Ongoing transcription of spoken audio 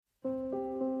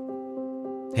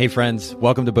Hey friends,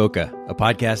 welcome to Bokeh, a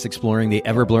podcast exploring the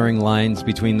ever-blurring lines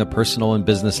between the personal and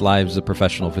business lives of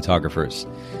professional photographers.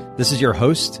 This is your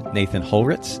host, Nathan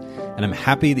Holritz, and I'm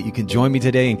happy that you can join me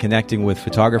today in connecting with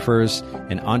photographers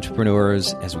and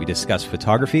entrepreneurs as we discuss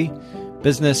photography,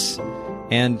 business,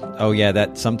 and, oh yeah,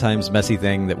 that sometimes messy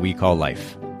thing that we call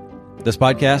life. This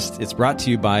podcast, it's brought to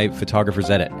you by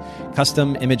Photographers Edit,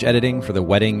 custom image editing for the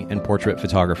wedding and portrait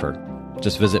photographer.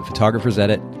 Just visit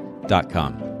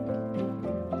photographersedit.com.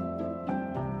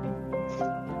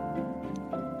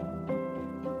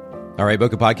 All right, Bokeh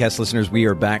Podcast listeners, we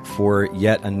are back for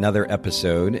yet another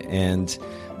episode, and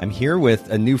I'm here with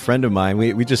a new friend of mine.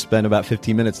 We just spent about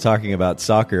 15 minutes talking about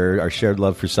soccer, our shared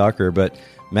love for soccer, but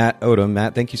Matt Odom.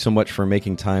 Matt, thank you so much for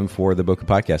making time for the Bokeh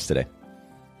Podcast today.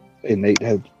 Hey, Nate,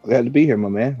 glad to be here, my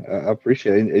man. I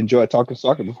appreciate it. Enjoy talking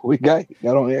soccer before we got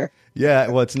on air. Yeah,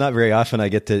 well, it's not very often I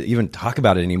get to even talk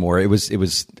about it anymore. I was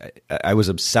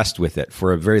obsessed with it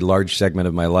for a very large segment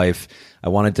of my life. I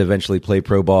wanted to eventually play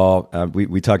pro ball.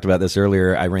 We talked about this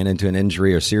earlier. I ran into an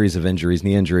injury or series of injuries,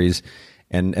 knee injuries,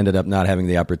 and ended up not having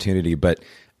the opportunity. But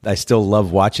I still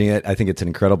love watching it. I think it's an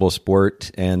incredible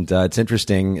sport. And it's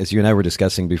interesting, as you and I were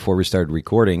discussing before we started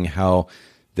recording, how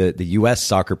the U.S.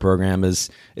 soccer program is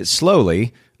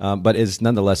slowly, but is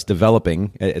nonetheless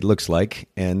developing, it looks like.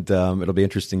 And it'll be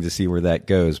interesting to see where that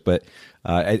goes. But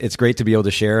it's great to be able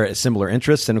to share a similar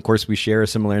interest. And of course, we share a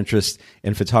similar interest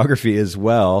in photography as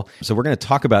well. So we're going to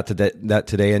talk about that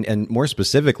today, and more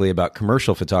specifically about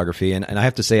commercial photography. And I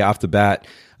have to say off the bat,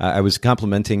 I was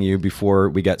complimenting you before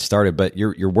we got started, but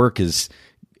your work is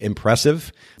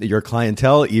impressive. Your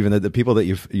clientele, even the people that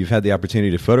you've had the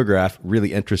opportunity to photograph,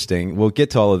 really interesting. We'll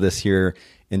get to all of this here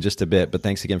in just a bit, but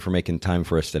thanks again for making time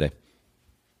for us today.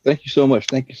 Thank you so much.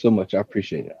 Thank you so much. I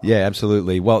appreciate it. Yeah,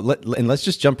 absolutely. Well, let's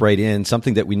just jump right in.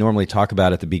 Something that we normally talk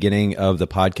about at the beginning of the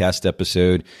podcast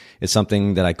episode is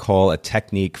something that I call a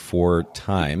technique for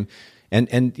time.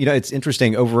 And you know, it's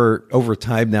interesting over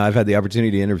time now, I've had the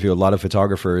opportunity to interview a lot of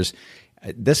photographers.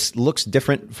 This looks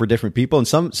different for different people. And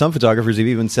some photographers have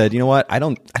even said, you know what, I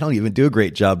don't even do a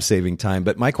great job saving time.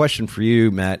 But my question for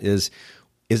you, Matt, is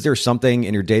there something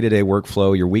in your day-to-day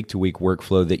workflow, your week-to-week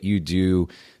workflow that you do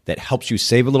that helps you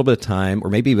save a little bit of time, or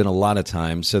maybe even a lot of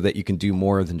time, so that you can do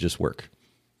more than just work?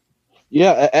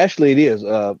 Yeah, actually it is.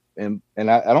 And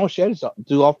I don't share this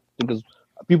too often because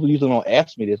people usually don't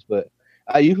ask me this, but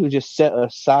I usually just set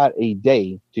aside a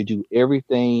day to do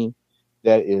everything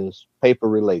that is paper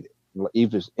related.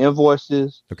 Either it's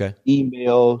invoices, okay,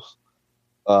 emails,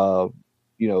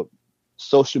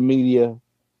 social media.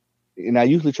 And I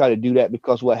usually try to do that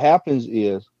because what happens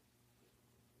is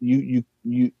you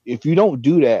if you don't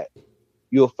do that,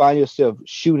 you'll find yourself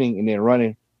shooting and then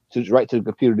running right to the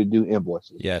computer to do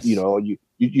invoices. Yes.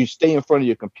 You stay in front of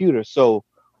your computer. So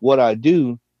what I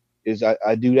do is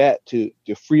I do that to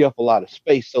free up a lot of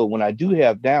space. So when I do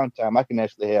have downtime, I can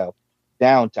actually have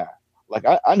downtime. Like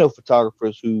I know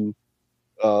photographers who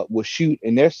will shoot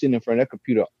and they're sitting in front of their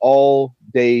computer all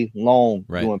day long,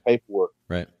 right, doing paperwork,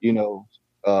 right?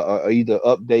 Or either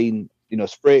updating,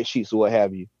 spreadsheets or what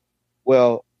have you.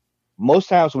 Well, most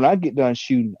times when I get done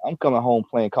shooting, I'm coming home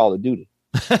playing Call of Duty.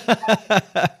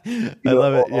 I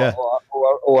love it. Yeah.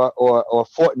 Or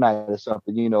Fortnite or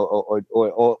something, or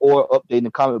updating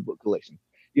the comic book collection.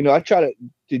 I try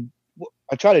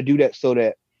to do that so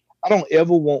that I don't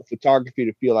ever want photography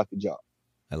to feel like a job,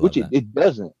 which it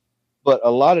doesn't. But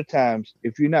a lot of times,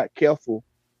 if you're not careful,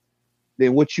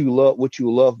 then what you love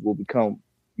will become,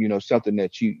 something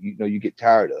that you get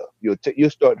tired of.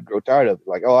 You'll start to grow tired of it.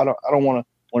 Like, oh, I don't want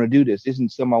to do this. This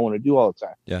isn't something I want to do all the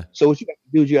time. Yeah. So what you have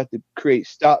to do is you have to create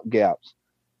stop gaps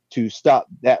to stop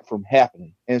that from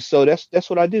happening. And so that's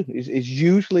what I do. It's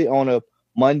usually on a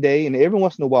Monday, and every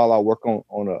once in a while I'll work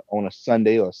on a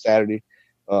Sunday or a Saturday.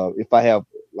 If I have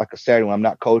like a Saturday when I'm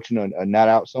not coaching or not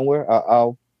out somewhere,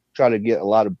 I'll try to get a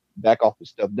lot of back office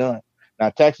stuff done. Now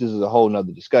taxes is a whole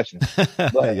nother discussion.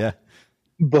 But, yeah.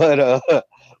 But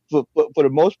for the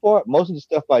most part, most of the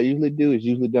stuff I usually do is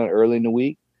usually done early in the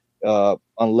week,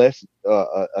 unless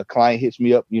a client hits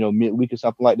me up, midweek or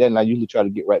something like that, and I usually try to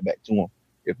get right back to them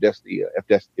if that's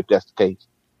the case.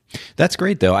 That's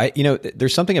great, though.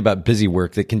 There's something about busy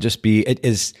work that can just be it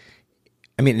is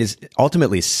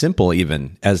ultimately simple,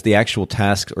 even as the actual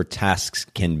tasks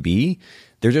can be.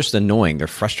 They're just annoying. They're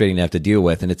frustrating to have to deal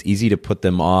with, and it's easy to put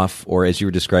them off, or as you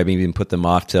were describing, even put them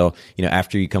off till,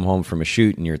 after you come home from a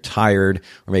shoot and you're tired,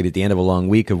 or maybe at the end of a long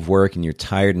week of work and you're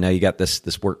tired and now you got this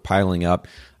work piling up.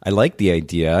 I like the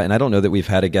idea, and I don't know that we've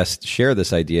had a guest share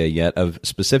this idea yet, of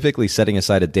specifically setting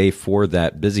aside a day for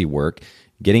that busy work,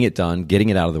 getting it done, getting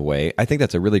it out of the way. I think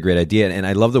that's a really great idea. And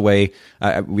I love the way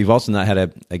we've also not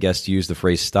had a guest use the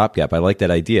phrase stopgap. I like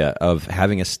that idea of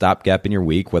having a stopgap in your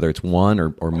week, whether it's one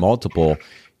or multiple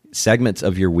segments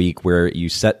of your week where you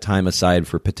set time aside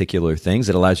for particular things.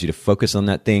 It allows you to focus on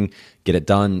that thing, get it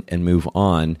done, and move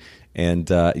on.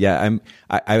 And I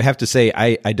have to say,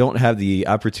 I don't have the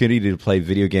opportunity to play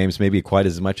video games maybe quite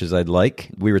as much as I'd like.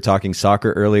 We were talking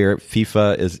soccer earlier.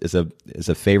 FIFA is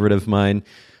a favorite of mine.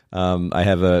 I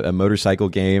have a motorcycle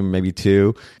game, maybe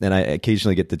two, and I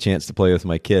occasionally get the chance to play with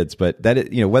my kids. But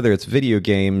that, whether it's video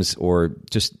games or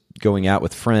just going out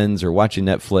with friends or watching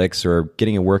Netflix or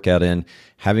getting a workout in,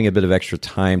 having a bit of extra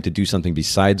time to do something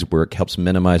besides work helps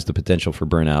minimize the potential for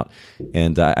burnout.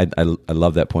 And I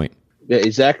love that point. Yeah,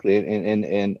 exactly.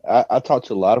 And I talk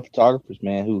to a lot of photographers,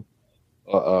 man, who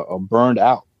are burned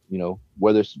out,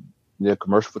 whether it's they're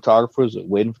commercial photographers or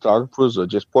wedding photographers or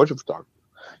just portrait photographers.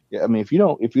 Yeah, I mean, if you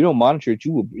don't monitor it,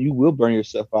 you will burn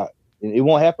yourself out. And it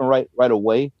won't happen right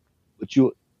away, but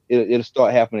it'll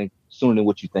start happening sooner than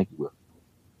what you think it will.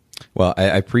 Well, I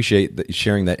appreciate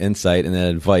sharing that insight and that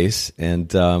advice.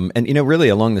 And really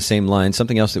along the same line,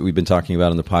 something else that we've been talking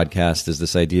about on the podcast is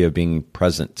this idea of being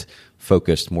present,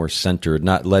 focused, more centered,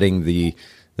 not letting the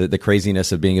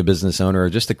craziness of being a business owner or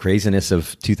just the craziness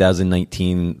of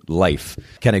 2019 life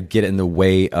kind of get in the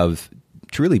way of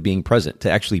truly being present, to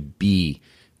actually be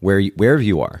wherever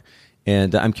you are.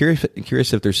 And I'm curious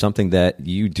if there's something that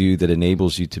you do that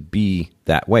enables you to be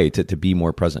that way, to be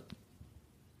more present.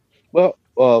 Well,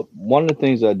 one of the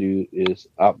things I do is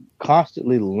I'm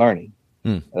constantly learning.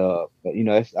 I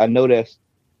know that's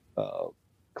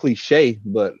cliche,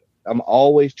 but I'm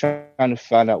always trying to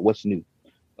find out what's new,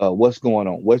 what's going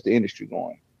on, what's the industry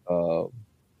going,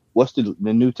 what's the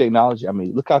new technology. I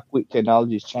mean, look how quick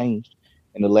technology has changed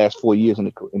in the last 4 years in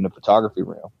the photography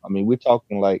realm. I mean, we're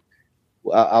talking like,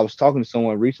 I was talking to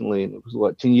someone recently, and it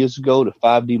was 10 years ago, the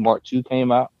 5D Mark II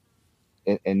came out,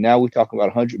 and now we're talking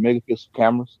about 100 megapixel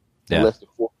cameras in less than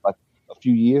a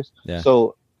few years. Yeah.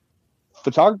 So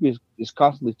photography is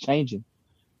constantly changing.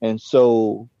 And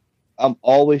so I'm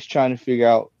always trying to figure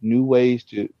out new ways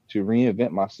to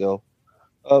reinvent myself,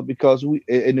 because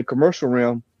in the commercial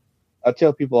realm, I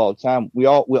tell people all the time, we're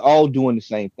all doing the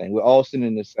same thing. We're all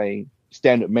sending the same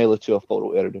standard mailer to a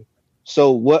photo editor.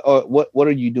 So what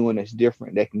are you doing that's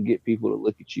different that can get people to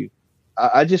look at you?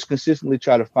 I just consistently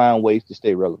try to find ways to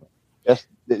stay relevant. That's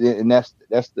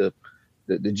the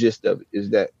gist of it,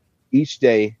 is that each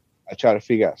day I try to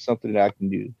figure out something that I can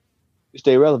do to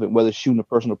stay relevant, whether it's shooting a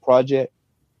personal project,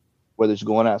 whether it's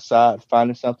going outside,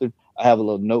 finding something. I have a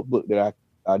little notebook that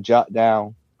I jot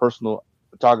down personal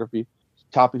photography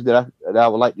topics that I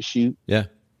would like to shoot. Yeah.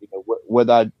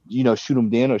 Whether I, shoot them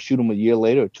then or shoot them a year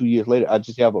later or 2 years later, I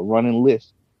just have a running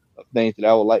list of things that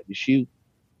I would like to shoot.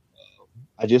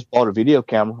 I just bought a video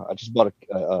camera. I just bought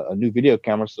a new video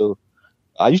camera. So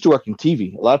I used to work in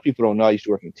TV. A lot of people don't know I used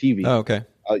to work in TV. Oh, okay.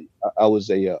 I was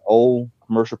a old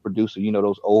commercial producer.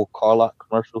 Those old car lot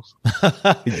commercials?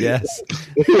 Yes.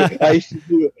 I used to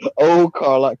do old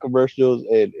car lot commercials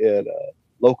and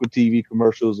local TV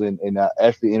commercials, and I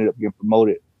actually ended up getting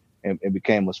promoted and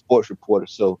became a sports reporter.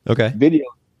 So video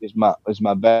is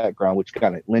my background, which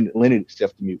kind of lended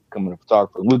itself to me becoming a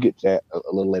photographer. We'll get to that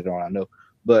a little later on, I know.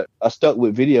 But I stuck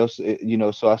with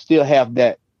videos, so I still have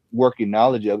that working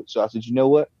knowledge of it. So I said, you know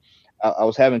what? I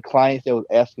was having clients that was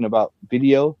asking about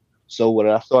video. So what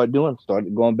I started doing,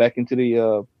 started going back into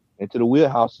the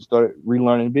wheelhouse and started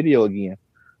relearning video again.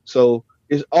 So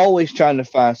it's always trying to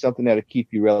find something that'll keep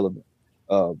you relevant,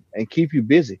 and keep you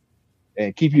busy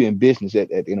and keep you in business at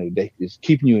the end of the day. Is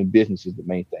keeping you in business is the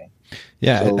main thing.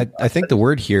 Yeah, so, I think the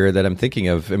word here that I'm thinking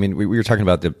of, I mean, we were talking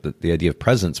about the idea of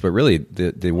presence, but really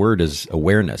the word is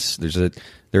awareness.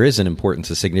 There is an importance,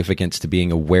 a significance to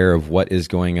being aware of what is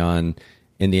going on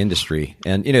in the industry.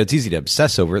 And, it's easy to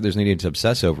obsess over it. There's no need to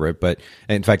obsess over it. But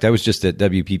in fact, I was just at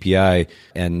WPPI,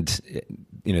 and,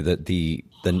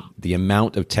 the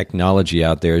amount of technology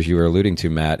out there, as you were alluding to,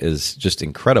 Matt, is just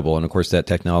incredible. And of course, that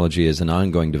technology is an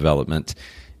ongoing development.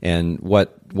 And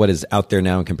what is out there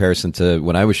now in comparison to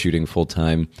when I was shooting full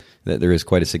time, that there is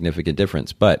quite a significant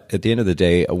difference. But at the end of the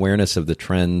day, awareness of the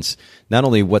trends, not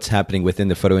only what's happening within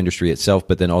the photo industry itself,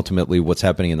 but then ultimately what's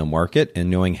happening in the market,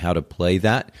 and knowing how to play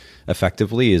that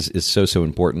effectively is so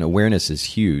important. Awareness is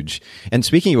huge. And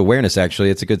speaking of awareness,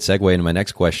 actually, it's a good segue into my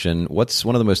next question. What's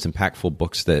one of the most impactful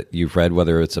books that you've read,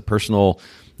 whether it's a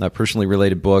personally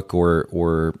related book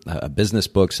or a business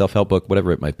book, self-help book,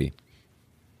 whatever it might be?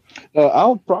 I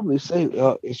would probably say,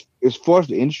 as far as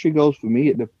the industry goes, for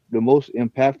me, the most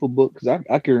impactful book, because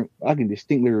I can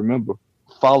distinctly remember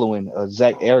following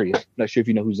Zach Arias. I'm not sure if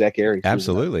you know who Zach Arias is.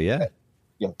 Absolutely, yeah.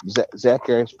 Yeah, Zach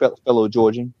Harris, fellow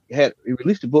Georgian, he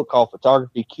released a book called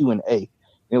Photography Q&A. And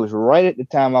it was right at the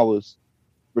time I was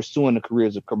pursuing the career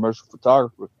as a commercial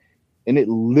photographer, and it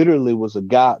literally was a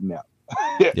guide map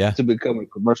Yeah. to become a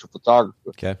commercial photographer.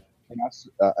 Okay.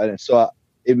 And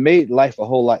it made life a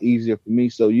whole lot easier for me.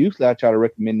 So usually I try to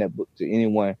recommend that book to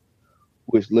anyone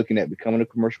who is looking at becoming a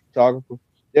commercial photographer.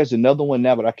 There's another one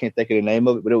now, but I can't think of the name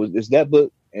of it. But it's that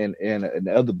book and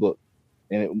the other book.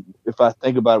 And if I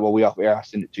think about it while we off air, I'll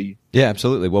send it to you. Yeah,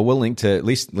 absolutely. Well, we'll at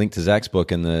least link to Zach's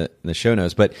book in the show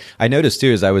notes. But I noticed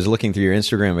too, as I was looking through your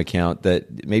Instagram account,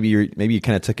 that maybe you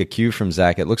kind of took a cue from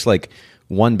Zach. It looks like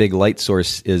one big light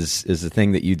source is the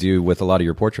thing that you do with a lot of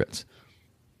your portraits.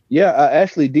 Yeah, I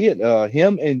actually did.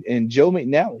 Him and Joe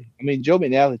McNally. I mean, Joe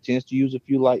McNally tends to use a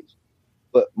few lights,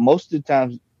 but most of the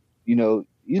times,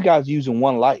 these guys using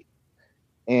one light,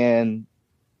 and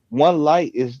one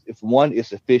light is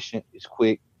efficient, it's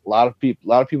quick. A lot of people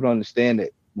don't understand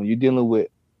that when you're dealing with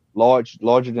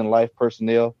larger than life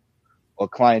personnel or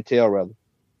clientele, rather,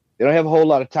 they don't have a whole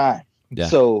lot of time. Yeah.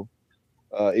 So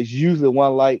it's usually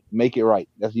one light, make it right.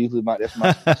 That's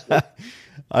my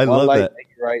I love light, that. Make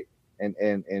it right,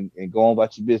 and go on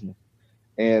about your business.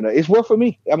 And it's worked for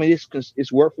me. I mean,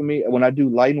 it's worked for me when I do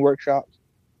lighting workshops.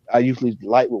 I usually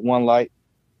light with one light,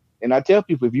 and I tell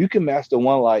people, if you can master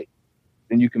one light,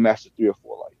 then you can master 3 or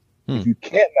 4 lights. If you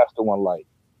can't master one light,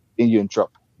 then you're in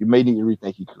trouble. You may need to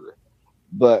rethink your career.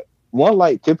 But one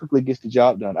light typically gets the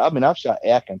job done. I mean, I've shot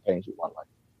ad campaigns with one light.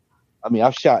 I mean,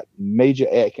 I've shot major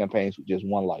ad campaigns with just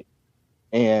one light.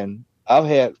 And I've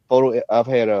had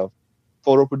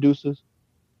photo producers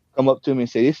come up to me and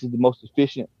say, this is the most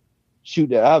efficient shoot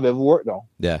that I've ever worked on.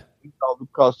 Yeah.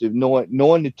 Because of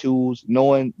knowing the tools,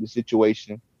 knowing the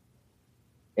situation,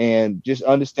 and just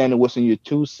understanding what's in your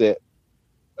tool set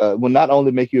will not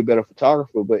only make you a better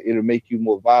photographer, but it'll make you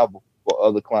more viable for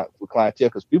other clientele.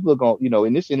 Because people are going,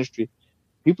 in this industry,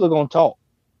 people are going to talk.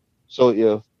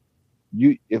 So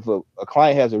if a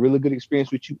client has a really good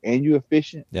experience with you and you're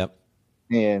efficient, yep,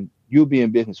 then you'll be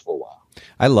in business for a while.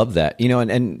 I love that.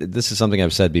 And this is something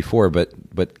I've said before,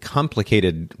 but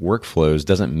complicated workflows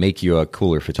doesn't make you a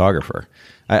cooler photographer.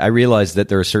 I realize that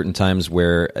there are certain times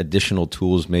where additional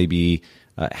tools may be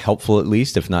helpful, at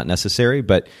least, if not necessary,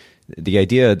 but the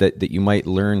idea that you might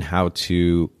learn how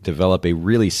to develop a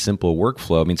really simple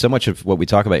workflow. I mean, so much of what we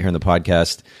talk about here in the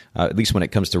podcast, at least when it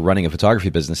comes to running a photography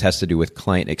business, has to do with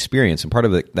client experience. And part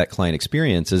of that client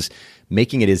experience is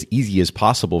making it as easy as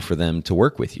possible for them to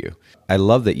work with you. I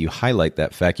love that you highlight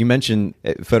that fact. You mentioned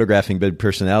photographing big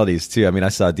personalities too. I mean, I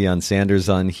saw Deion Sanders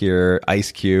on here,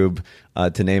 Ice Cube,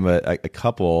 to name a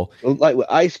couple. Like with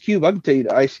Ice Cube, I can tell you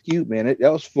the Ice Cube, man, that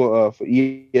was for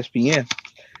ESPN.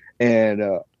 And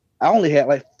I only had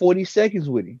like 40 seconds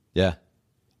with him. Yeah.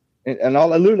 And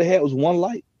all I literally had was one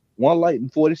light in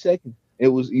 40 seconds. It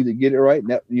was either get it right.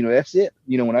 And that's it.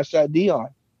 When I shot Deion,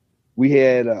 we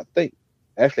had,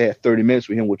 actually had 30 minutes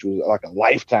with him, which was like a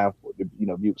lifetime for,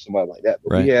 be with somebody like that.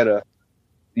 But right. We had a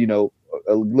little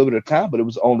bit of time, but it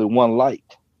was only one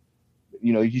light.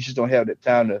 You just don't have that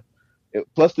time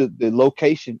plus the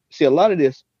location. See, a lot of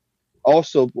this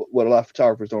also, what a lot of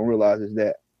photographers don't realize is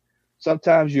that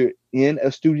sometimes you're in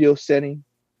a studio setting.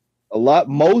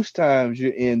 Most times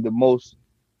you're in the most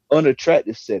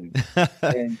unattractive setting.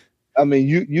 And I mean,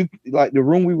 you like the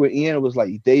room we were in, it was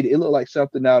like dated. It looked like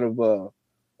something out of a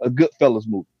Goodfellas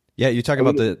movie. Yeah, you talking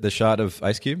about the shot of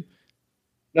Ice Cube?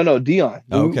 No, Deion.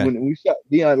 Oh, okay. When we shot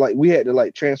Deion, like we had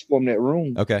to transform that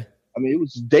room. Okay. I mean, it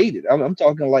was dated. I'm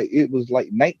talking like it was like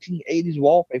 1980s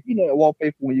wallpaper. You know that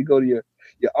wallpaper when you go to your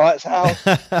aunt's house?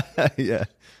 Yeah.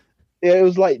 Yeah, it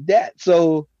was like that.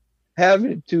 So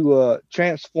having to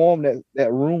transform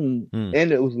that room,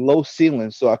 and it was low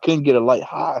ceiling, so I couldn't get a light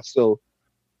high, so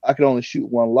I could only shoot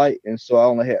one light, and so I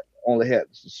only had a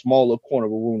smaller corner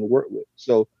of a room to work with.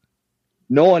 So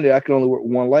knowing that I could only work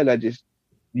with one light, I just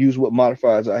used what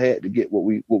modifiers I had to get what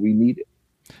we needed.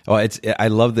 Oh, I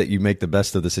love that you make the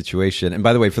best of the situation. And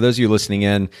by the way, for those of you listening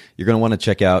in, you're going to want to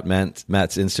check out Matt's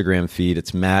Instagram feed.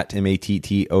 It's Matt,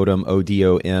 M-A-T-T, Odom,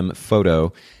 O-D-O-M,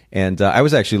 photo. And I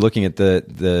was actually looking at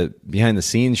the behind the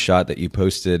scenes shot that you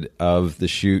posted of the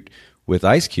shoot with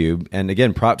Ice Cube. And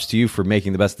again, props to you for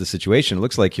making the best of the situation. It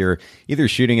looks like you're either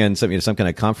shooting in some kind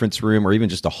of conference room or even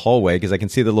just a hallway, because I can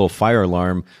see the little fire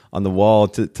alarm on the wall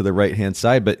to the right-hand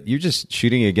side. But you're just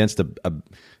shooting against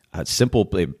a simple,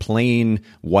 plain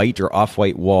white or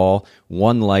off-white wall,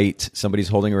 one light, somebody's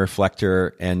holding a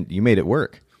reflector, and you made it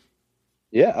work.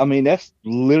 Yeah, I mean, that's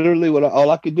literally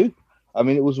all I could do. I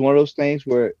mean, it was one of those things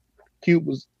where Cube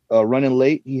was running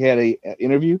late. He had an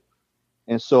interview.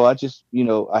 And so I just,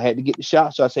 I had to get the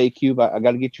shot. So I say, hey, Cube, I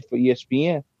got to get you for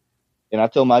ESPN. And I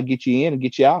told him I'd get you in and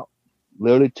get you out.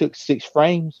 Literally took 6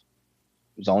 frames.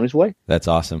 It was on his way. That's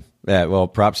awesome. Yeah, well,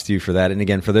 props to you for that. And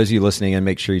again, for those of you listening, and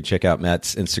make sure you check out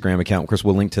Matt's Instagram account. Of course,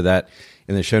 we'll link to that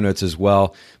in the show notes as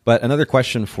well. But another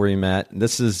question for you, Matt.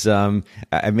 This is, I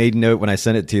made note when I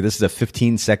sent it to you, this is a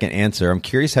 15-second answer. I'm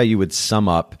curious how you would sum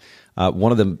up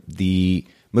one of the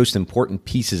most important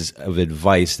pieces of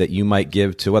advice that you might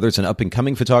give to whether it's an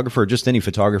up-and-coming photographer or just any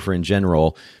photographer in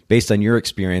general, based on your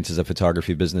experience as a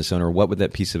photography business owner. What would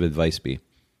that piece of advice be?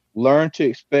 Learn to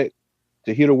expect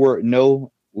to hear the word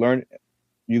no. Learn,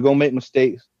 you're going to make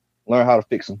mistakes. Learn how to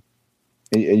fix them,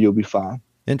 and you'll be fine.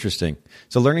 Interesting.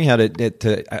 So learning how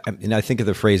to, and I think of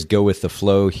the phrase "go with the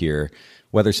flow" here.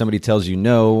 Whether somebody tells you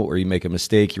no, or you make a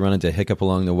mistake, you run into a hiccup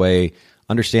along the way,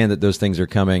 understand that those things are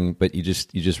coming, but you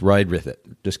just ride with it.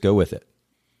 Just go with it.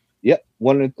 Yep.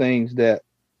 One of the things that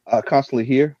I constantly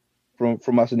hear from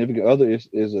my significant other is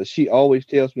she always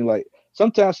tells me, like,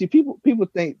 sometimes people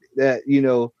think that,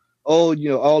 oh,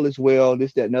 all is well,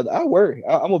 this, that, and other. I worry.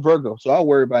 I'm a Virgo, so I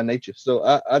worry by nature. So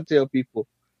I tell people,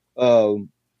 a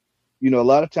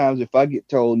lot of times if I get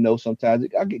told no, sometimes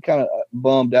I get kind of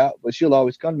bummed out, but she'll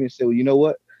always come to me and say, well, you know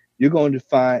what? You're going to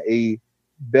find a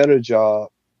better job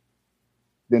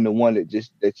than the one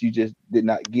that you just did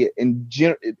not get. And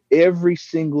every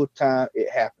single time it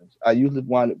happens, I usually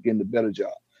wind up getting a better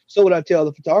job. So what I tell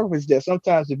the photographers is that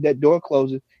sometimes if that door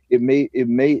closes, it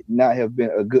may not have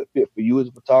been a good fit for you as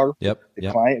a photographer. Yep.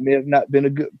 The client may have not been a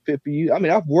good fit for you. I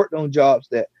mean, I've worked on jobs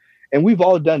and we've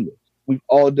all done this. We've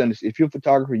all done this. If you're a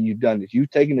photographer, you've done this.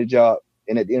 You've taken a job,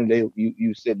 and at the end of the day,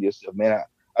 you said to yourself, man,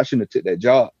 I shouldn't have took that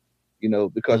job,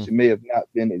 because it may have not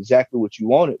been exactly what you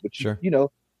wanted. But, sure.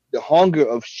 The hunger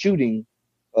of shooting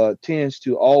tends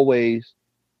to always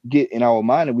get in our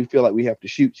mind, and we feel like we have to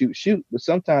shoot. But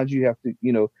sometimes you have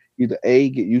to, either A,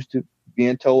 get used to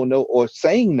being told no or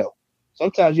saying no.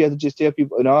 Sometimes you have to just tell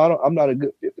people, no, I'm not a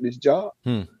good fit for this job.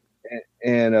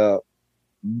 And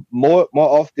more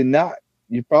often than not,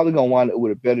 you're probably going to wind up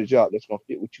with a better job that's going to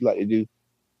fit what you like to do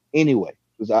anyway.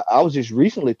 Because I was just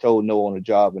recently told no on a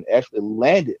job and actually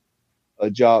landed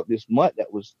a job this month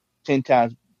that was 10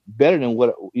 times better than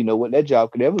what that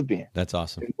job could ever been. That's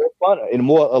awesome. And more fun and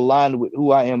more aligned with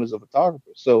who I am as a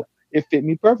photographer. So it fit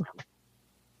me perfectly.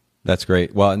 That's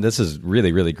great. Well, and this is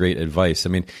really, really great advice. I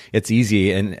mean, it's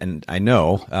easy, and I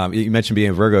know you mentioned being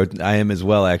a Virgo. I am as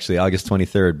well, actually, August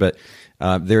 23rd. But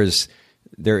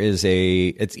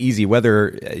it's easy,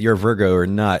 whether you're a Virgo or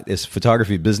not, as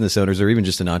photography business owners or even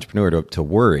just an entrepreneur, to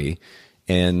worry.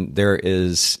 And there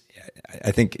is, I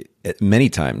think, many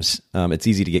times it's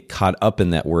easy to get caught up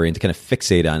in that worry and to kind of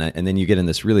fixate on it. And then you get in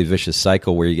this really vicious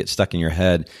cycle where you get stuck in your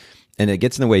head, and it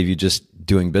gets in the way of you just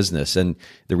doing business. And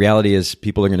the reality is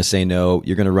people are going to say no.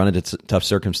 You're going to run into tough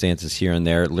circumstances here and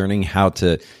there. Learning how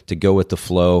to go with the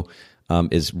flow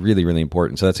is really, really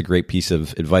important. So that's a great piece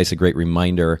of advice, a great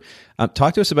reminder.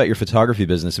 Talk to us about your photography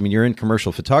business. I mean, you're in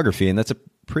commercial photography, and that's a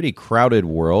pretty crowded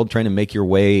world. Trying to make your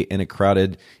way in a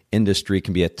crowded industry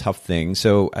can be a tough thing.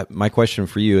 So my question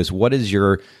for you is, what is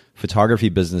your photography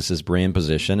business's brand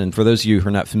position? And for those of you who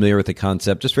are not familiar with the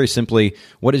concept, just very simply,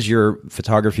 what does your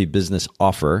photography business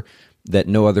offer that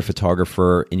no other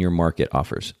photographer in your market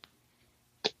offers?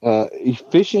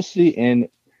 Efficiency and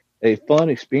a fun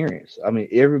experience. I mean,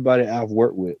 everybody I've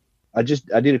worked with, I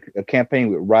did a campaign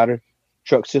with Ryder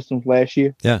Truck Systems last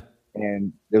year. Yeah.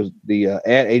 And there was the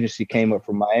ad agency came up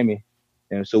from Miami.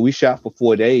 And so we shot for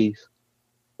 4 days.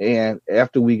 And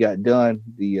after we got done,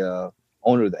 the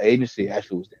owner of the agency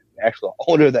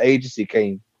owner of the agency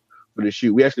came for the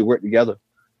shoot. We actually worked together.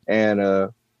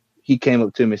 And he came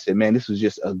up to me and said, man, this was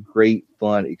just a great,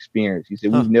 fun experience. He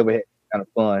said, we've never had kind of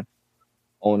fun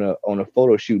on a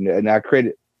photo shoot. And I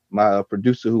credit my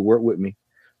producer who worked with me,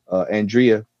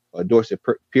 Andrea Dorset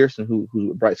Pearson, who's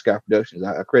with Bright Sky Productions.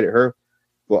 I credit her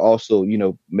for also,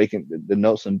 making the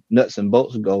nuts and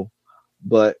bolts go.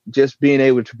 But just being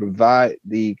able to provide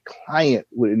the client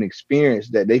with an experience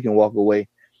that they can walk away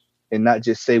and not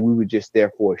just say we were just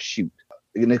there for a shoot.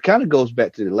 And it kind of goes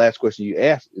back to the last question you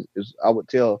asked. Is I would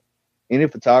tell any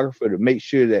photographer to make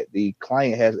sure that the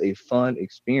client has a fun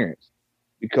experience,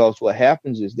 because what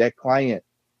happens is that client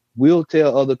will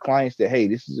tell other clients that, hey,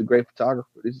 this is a great photographer.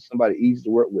 This is somebody easy to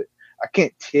work with. I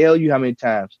can't tell you how many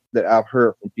times that I've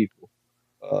heard from people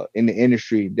in the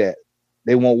industry that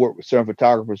they won't work with certain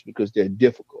photographers because they're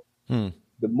difficult. The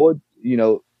more,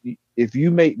 if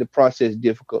you make the process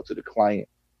difficult to the client,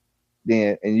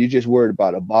 then, and you're just worried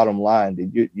about a bottom line,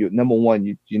 then you're number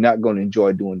one, you're not going to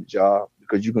enjoy doing the job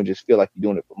because you're going to just feel like you're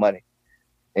doing it for money.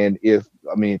 And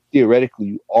theoretically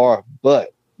you are,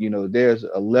 but there's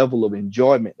a level of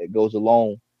enjoyment that goes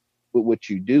along with what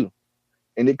you do.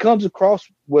 And it comes across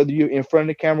whether you're in front of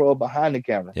the camera or behind the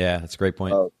camera. Yeah, that's a great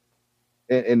point.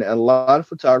 And a lot of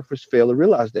photographers fail to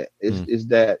realize that is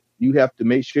that you have to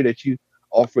make sure that you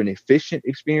offer an efficient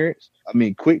experience. I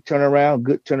mean, quick turnaround,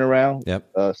 good turnaround,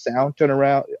 sound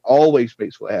turnaround. It always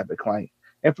makes for a happy client,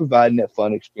 and providing that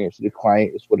fun experience to the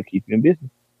client is what will keep you in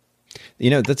business. You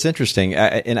know, that's interesting.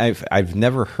 And I've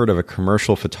never heard of a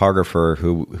commercial photographer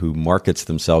who markets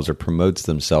themselves or promotes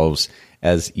themselves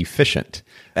as efficient.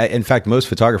 In fact, most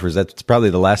photographers, that's probably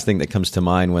the last thing that comes to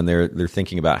mind when they're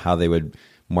thinking about how they would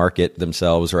market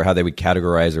themselves or how they would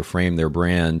categorize or frame their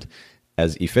brand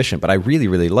as efficient. But I really,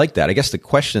 really like that. I guess the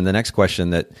next question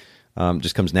that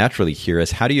just comes naturally here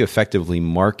is, how do you effectively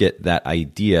market that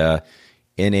idea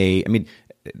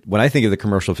when I think of the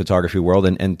commercial photography world,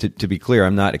 and to be clear,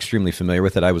 I'm not extremely familiar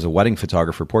with it. I was a wedding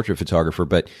photographer, portrait photographer,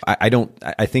 but I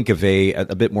think of a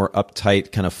bit more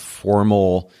uptight, kind of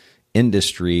formal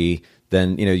industry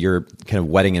than, your kind of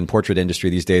wedding and portrait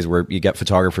industry these days, where you get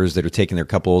photographers that are taking their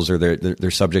couples or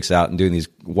their subjects out and doing these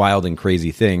wild and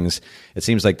crazy things. It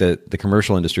seems like the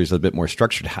commercial industry is a bit more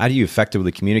structured. How do you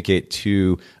effectively communicate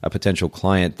to a potential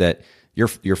client that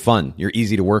you're fun, you're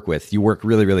easy to work with, you work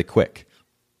really, really quick?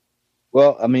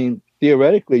 Well, I mean,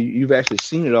 theoretically, you've actually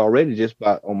seen it already just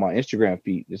on my Instagram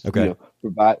feed. Just,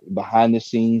 provide behind the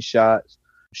scenes shots,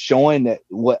 showing that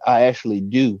what I actually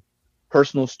do,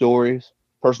 personal stories,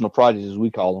 personal projects, as we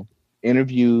call them,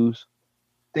 interviews,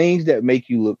 things that make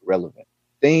you look relevant,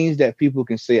 things that people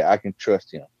can say, I can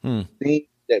trust him. Things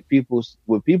that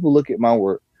when people look at my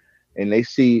work and they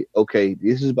see, okay,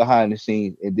 this is behind the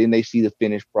scenes, and then they see the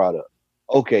finished product.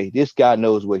 Okay, this guy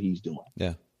knows what he's doing.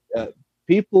 Yeah.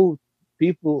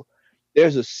 People,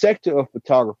 there's a sector of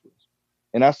photographers,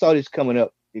 and I saw this coming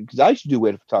up because I used to do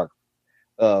wedding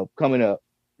photography. Coming up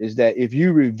is that if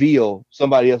you reveal,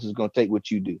 somebody else is going to take what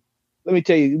you do. Let me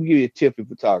give you a tip in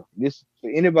photography. This,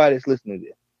 for anybody that's listening to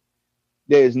this,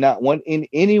 there is not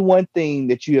any one thing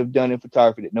that you have done in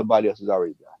photography that nobody else has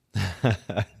already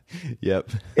done.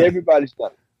 Yep. Everybody's done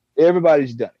it.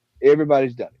 Everybody's done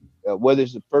it. Whether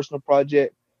it's a personal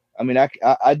project, I mean,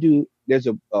 I do. There's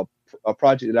a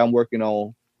project that I'm working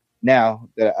on now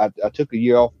that I took a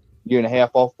year and a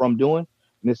half off from doing,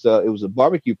 and it was a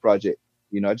barbecue project.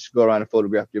 I just go around and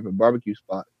photograph different barbecue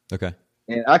spots. Okay.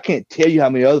 And I can't tell you how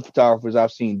many other photographers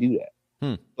I've seen do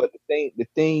that. But the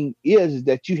thing is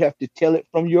that you have to tell it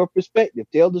from your perspective.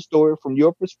 Tell the story from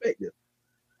your perspective.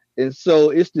 And so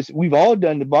it's this. We've all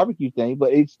done the barbecue thing,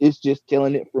 but it's just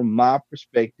telling it from my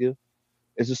perspective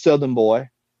as a Southern boy.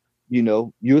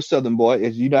 You're a Southern boy,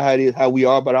 as you know how it is, how we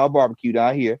are about our barbecue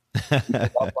down here. Our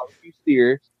barbecue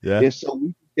steers, and so we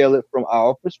can tell it from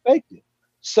our perspective.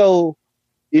 So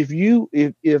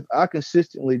if I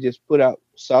consistently just put out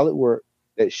solid work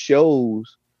that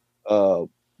shows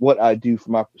what I do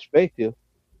from my perspective,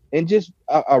 and just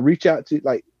I reach out to,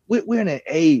 like, we're in an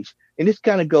age, and this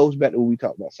kind of goes back to what we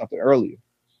talked about something earlier,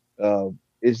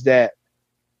 is that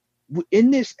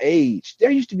in this age,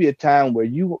 there used to be a time where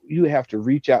you have to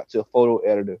reach out to a photo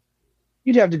editor.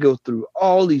 You'd have to go through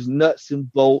all these nuts and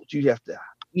bolts. You'd have to,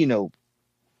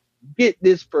 get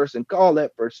this person, call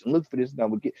that person, look for this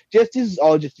number. This is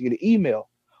all just to get an email.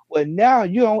 Well, now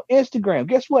you're on Instagram.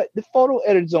 Guess what? The photo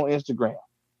editor's on Instagram.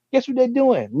 Guess what they're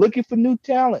doing? Looking for new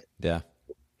talent. Yeah.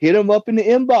 Hit them up in the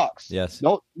inbox. Yes.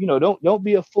 Don't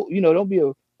be a fool. Don't be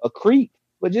a creep,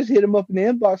 but just hit them up in the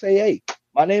inbox. Hey,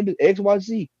 my name is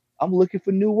XYZ. I'm looking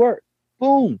for new work.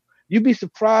 Boom. You'd be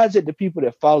surprised at the people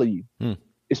that follow you.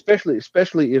 Especially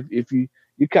if you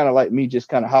kind of like me, just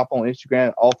kind of hop on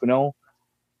Instagram off and on.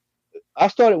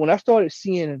 When I started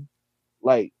seeing,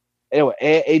 like, there were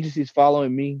ad agencies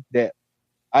following me that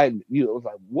I was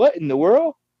like, what in the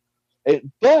world?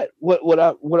 But what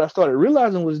I started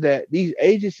realizing was that these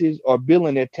agencies are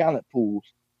building their talent pools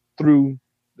through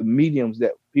the mediums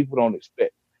that people don't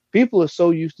expect. People are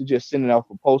so used to just sending out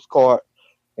a postcard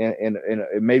and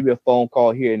maybe a phone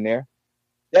call here and there.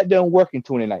 That doesn't work in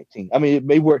 2019. I mean, it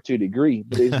may work to a degree,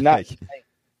 but it's not.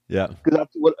 Yeah.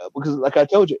 Because like I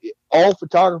told you, all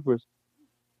photographers,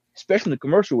 especially in the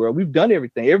commercial world, we've done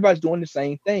everything. Everybody's doing the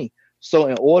same thing. So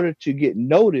in order to get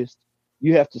noticed,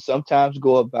 you have to sometimes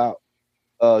go about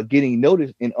getting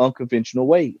noticed in unconventional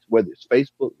ways, whether it's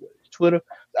Facebook, whether it's Twitter.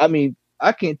 I mean,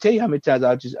 I can't tell you how many times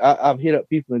I've hit up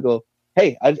people and go,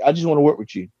 hey, I just want to work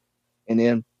with you. And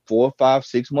then 4, 5,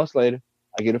 6 months later,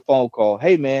 I get a phone call.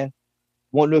 Hey, man,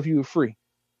 want to know if you were free.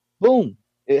 Boom.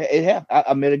 It happened.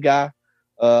 I met a guy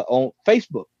on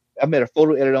Facebook. I met a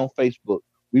photo editor on Facebook.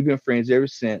 We've been friends ever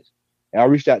since. And I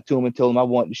reached out to him and told him I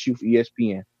wanted to shoot for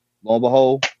ESPN. Lo and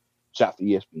behold, shot for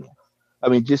ESPN. I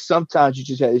mean, just sometimes you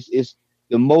just have,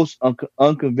 the most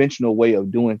unconventional way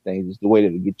of doing things is the way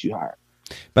that it gets you hired.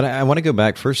 But I want to go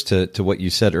back first to what you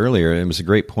said earlier. It was a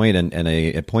great point and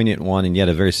a poignant one, and yet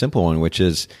a very simple one, which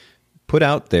is put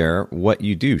out there what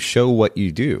you do, show what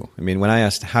you do. I mean, when I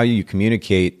asked how you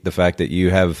communicate the fact that you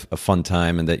have a fun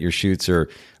time and that your shoots are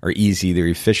easy, they're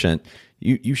efficient,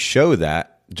 you show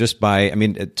that just by, I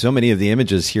mean, so many of the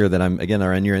images here that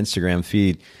are on your Instagram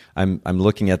feed, I'm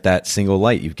looking at that single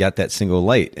light. You've got that single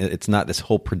light. It's not this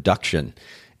whole production.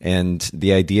 And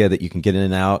the idea that you can get in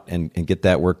and out and get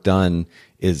that work done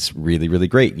is really, really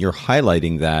great. You're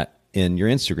highlighting that in your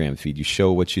Instagram feed. You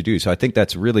show what you do. So I think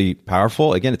that's really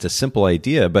powerful. Again, it's a simple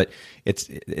idea, but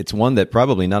it's one that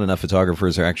probably not enough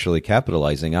photographers are actually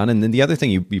capitalizing on. And then the other thing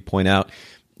you point out,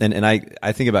 and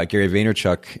I think about Gary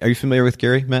Vaynerchuk. Are you familiar with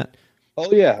Gary, Matt? Oh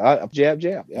yeah, jab.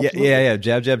 Absolutely. Yeah.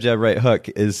 Jab, right hook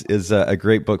is a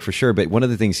great book for sure. But one of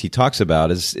the things he talks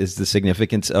about is the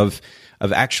significance of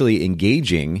actually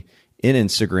engaging in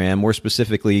Instagram, more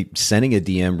specifically sending a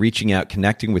DM, reaching out,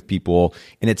 connecting with people.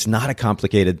 And it's not a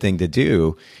complicated thing to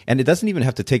do. And it doesn't even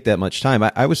have to take that much time.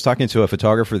 I was talking to a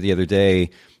photographer the other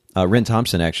day, Ren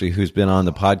Thompson, actually, who's been on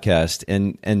the podcast.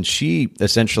 And she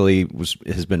essentially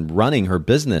has been running her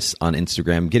business on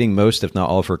Instagram, getting most, if not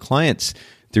all of her clients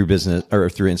through business or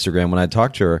through Instagram when I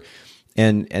talked to her.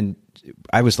 And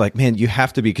I was like, man, you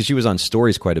have to be, because she was on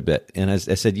stories quite a bit. And I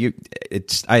said,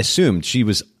 I assumed she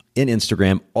was in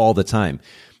Instagram all the time,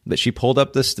 but she pulled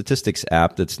up the statistics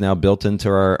app that's now built into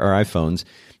our iPhones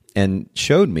and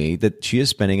showed me that she is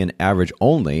spending an average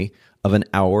only of an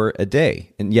hour a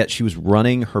day. And yet she was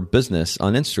running her business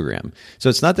on Instagram. So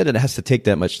it's not that it has to take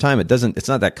that much time. It's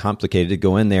not that complicated to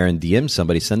go in there and DM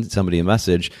somebody, send somebody a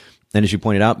message. And as you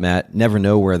pointed out, Matt, never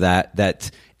know where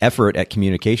that effort at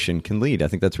communication can lead. I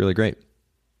think that's really great.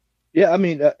 Yeah, I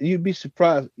mean, you'd be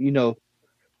surprised. You know,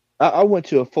 I went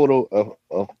to a photo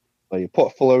of a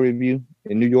portfolio review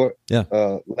in New York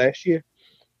last year.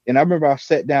 And I remember I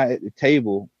sat down at the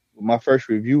table with my first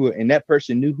reviewer, and that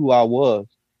person knew who I was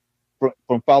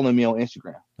from following me on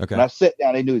Instagram. Okay. When I sat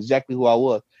down, they knew exactly who I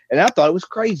was. And I thought it was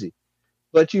crazy.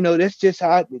 But, you know, that's just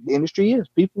how the industry is.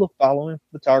 People are following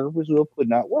photographers who are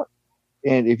putting out work.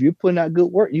 And if you're putting out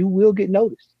good work, you will get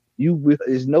noticed. You will.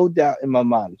 There's no doubt in my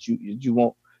mind that you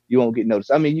won't get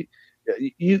noticed. I mean,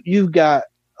 you've got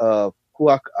who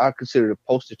I consider the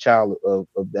poster child of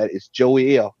that is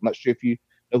Joey L. I'm not sure if you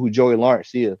know who Joey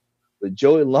Lawrence is, but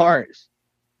Joey Lawrence,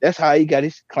 that's how he got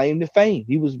his claim to fame.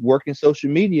 He was working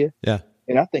social media. Yeah.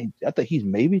 And I think he's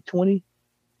maybe 20,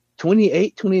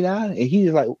 28, 29. And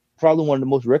he's like probably one of the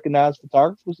most recognized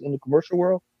photographers in the commercial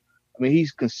world. I mean,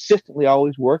 he's consistently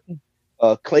always working.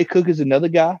 Clay Cook is another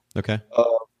guy. Okay.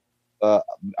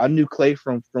 I knew Clay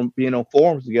from being on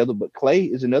forums together, but Clay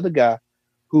is another guy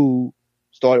who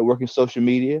started working social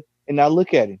media. And now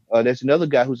look at him. There's another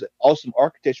guy who's an awesome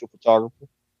architectural photographer,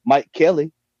 Mike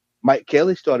Kelly. Mike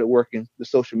Kelly started working the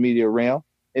social media realm,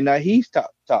 and now he's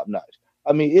top notch.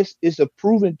 I mean, it's a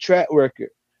proven track record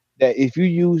that if you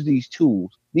use these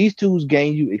tools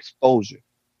gain you exposure.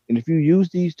 And if you use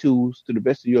these tools to the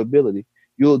best of your ability,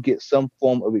 you'll get some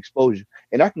form of exposure.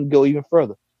 And I can go even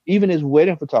further. Even as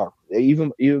wedding photographer,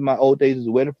 even my old days as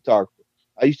a wedding photographer,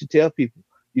 I used to tell people,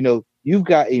 you know, you've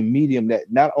got a medium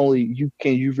that not only you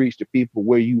reach the people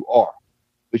where you are,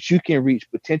 but you can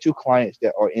reach potential clients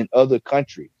that are in other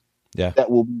countries that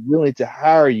will be willing to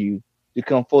hire you to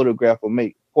come photograph or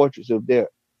make portraits of their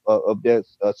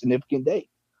significant date.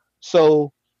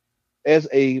 So as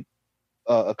a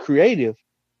creative,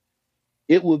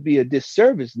 it would be a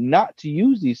disservice not to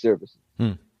use these services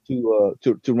to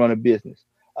run a business.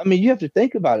 I mean, you have to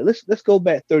think about it. Let's go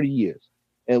back 30 years.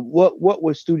 And what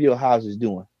were studio houses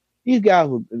doing? These guys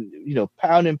were, you know,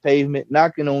 pounding pavement,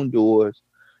 knocking on doors,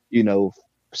 you know,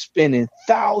 spending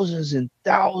thousands and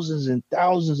thousands and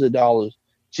thousands of dollars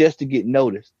just to get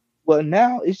noticed. Well,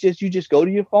 now it's just, you just go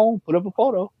to your phone, put up a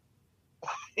photo,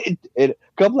 and a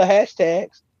couple of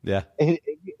hashtags,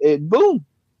 and boom,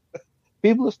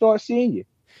 people will start seeing you.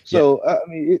 So I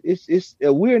mean, it's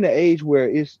we're in an age where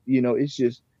it's, you know, it's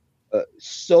just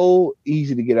so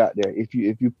easy to get out there if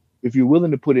you're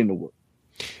willing to put in the work.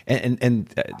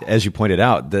 And as you pointed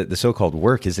out, the so-called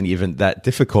work isn't even that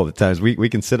difficult at times. We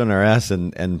can sit on our ass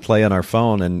and play on our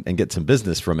phone and get some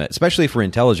business from it, especially if we're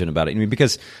intelligent about it. I mean,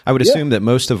 because I would assume that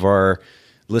most of our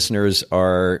listeners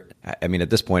are, I mean, at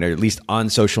this point, are at least on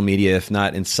social media, if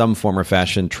not in some form or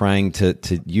fashion, trying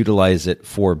to utilize it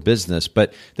for business.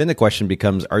 But then the question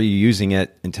becomes, are you using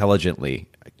it intelligently?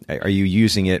 are you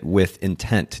using it with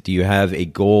intent? Do you have a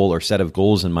goal or set of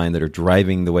goals in mind that are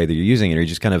driving the way that you're using it? Or are you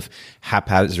just kind of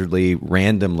haphazardly,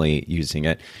 randomly using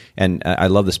it? And I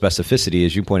love the specificity,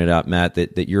 as you pointed out, Matt,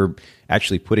 that you're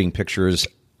actually putting pictures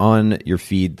on your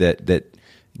feed that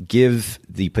give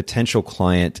the potential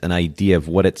client an idea of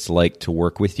what it's like to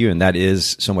work with you. And that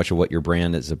is so much of what your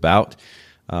brand is about.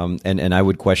 And I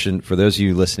would question, for those of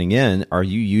you listening in, are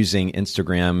you using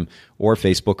Instagram or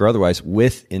Facebook or otherwise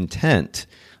with intent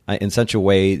in such a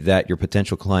way that your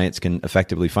potential clients can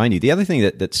effectively find you? The other thing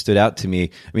that stood out to me,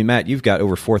 I mean, Matt, you've got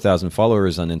over 4,000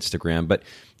 followers on Instagram, but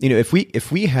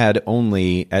if we had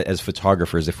only, as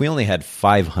photographers, if we only had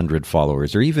 500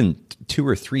 followers or even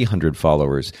 200 or 300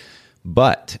 followers,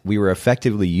 but we were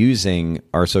effectively using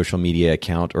our social media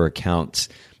account or accounts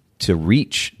to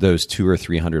reach those 200 or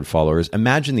 300 followers,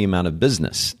 imagine the amount of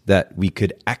business that we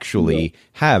could actually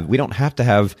have. We don't have to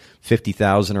have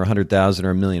 50,000 or 100,000 or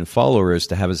a million followers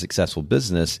to have a successful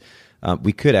business.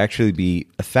 We could actually be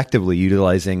effectively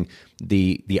utilizing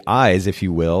the eyes, if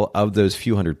you will, of those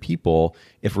few hundred people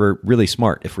if we're really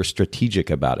smart, if we're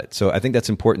strategic about it. So I think that's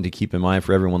important to keep in mind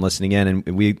for everyone listening in.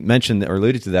 And we mentioned or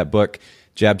alluded to that book,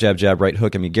 Jab, Jab, Jab, Right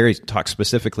Hook. I mean, Gary talks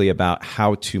specifically about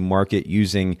how to market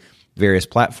using various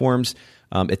platforms.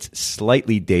 It's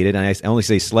slightly dated, and I only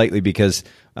say slightly because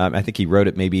I think he wrote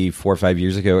it maybe 4 or 5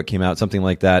 years ago. It came out, something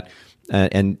like that.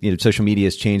 And social media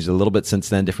has changed a little bit since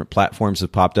then. Different platforms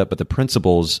have popped up, but the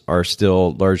principles are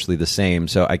still largely the same.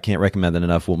 So I can't recommend that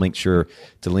enough. We'll make sure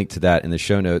to link to that in the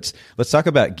show notes. Let's talk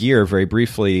about gear very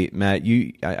briefly, Matt.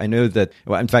 I know that.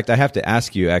 Well, in fact, I have to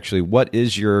ask you actually, what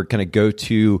is your kind of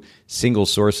go-to single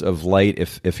source of light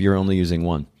if you're only using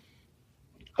one?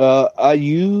 I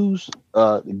use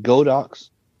the Godox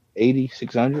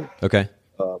 8600. Okay.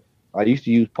 I used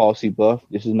to use Paul C. Buff.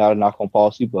 This is not a knock on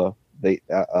Paul C. Buff.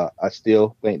 I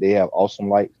still think they have awesome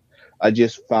lights. I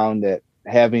just found that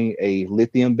having a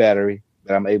lithium battery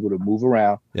that I'm able to move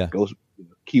around, goes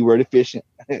keyword efficient,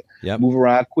 move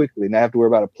around quickly, and I have to worry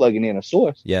about plugging in a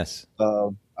source. Yes.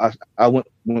 I went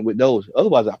with those.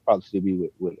 Otherwise, I'd probably still be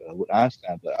with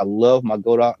Einstein. But I love my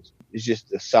Godox. It's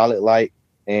just a solid light.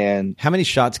 And how many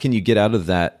shots can you get out of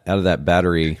that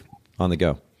battery on the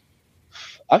go?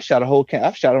 I've shot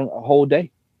I've shot on a whole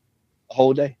day.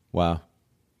 Wow.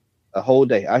 A whole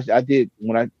day. I did,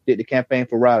 when I did the campaign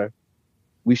for Ryder,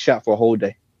 we shot for a whole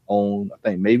day on, I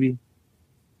think maybe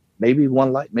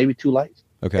one light, maybe two lights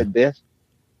at best.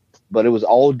 But it was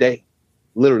all day,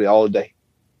 literally all day.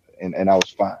 And I was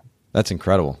fine. That's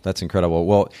incredible.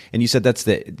 Well, and you said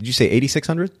did you say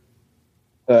 8600?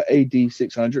 AD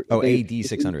 600. Oh, AD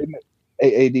 600.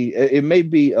 AD. It may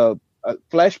be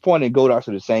Flashpoint and Godox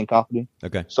are the same company.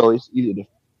 Okay. So it's either the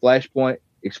Flashpoint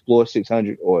Explorer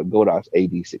 600 or Godox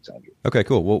AD 600. Okay,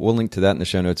 cool. We'll link to that in the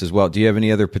show notes as well. Do you have any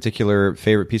other particular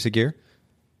favorite piece of gear?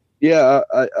 Yeah,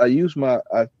 I use my.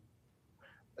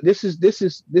 This is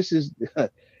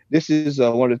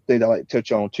one of the things I like to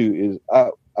touch on too. Is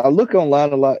I look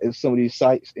online a lot at some of these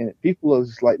sites, and people are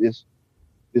just like this.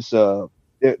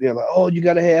 They're like, oh, you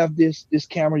got to have this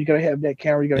camera, you got to have that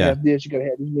camera, you got to have this, you got to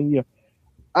have this.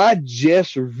 I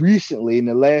just recently, in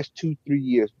the last 2-3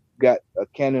 years, got a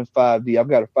Canon 5D. I've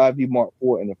got a 5D Mark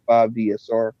IV and a 5D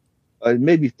SR.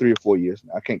 Maybe 3 or 4 years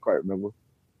now. I can't quite remember.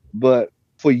 But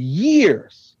for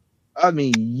years, I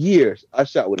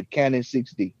shot with a Canon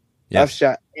 6D. Yes. I've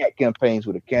shot ad campaigns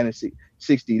with a Canon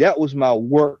 6D. That was my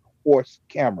workhorse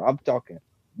camera. I'm talking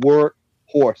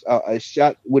workhorse. I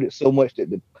shot with it so much that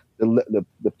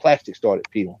the plastic started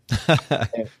peeling.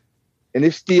 and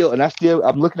it's still,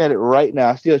 I'm looking at it right now.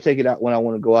 I still take it out when I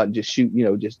want to go out and just shoot,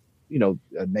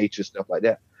 nature stuff like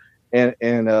that.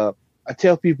 And I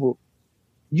tell people,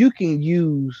 you can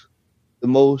use the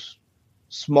most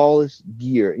smallest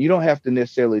gear. You don't have to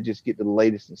necessarily just get the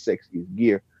latest and sexiest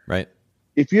gear. Right.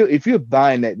 If you're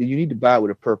buying that, then you need to buy it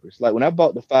with a purpose. Like when I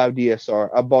bought the 5D SR,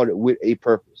 I bought it with a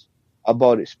purpose. I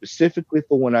bought it specifically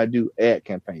for when I do ad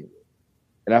campaigns.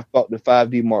 And I bought the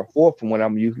 5D Mark IV from when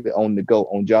I'm usually on the go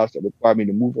on jobs that require me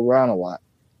to move around a lot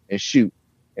and shoot.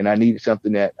 And I needed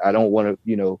something that I don't want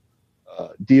to,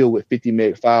 deal with 50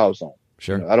 meg files on.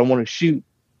 Sure. I don't want to shoot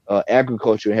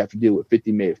agriculture and have to deal with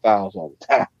 50 meg files all the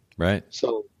time. Right.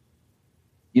 So,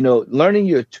 learning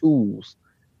your tools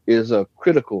is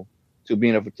critical to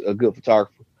being a good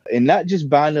photographer, and not just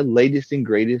buying the latest and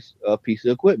greatest piece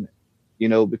of equipment,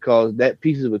 because that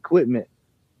piece of equipment,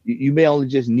 you may only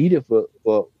just need it for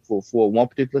one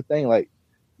particular thing, like,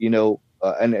 and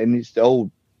it's the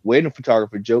old wedding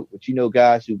photographer joke, but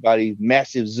guys who buy these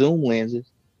massive zoom lenses,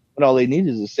 but all they need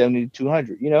is a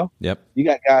 70-200. Yep. You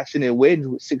got guys sitting at weddings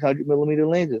with 600 millimeter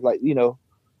lenses, like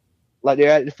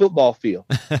they're at the football field.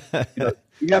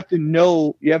 you have to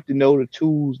know the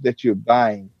tools that you're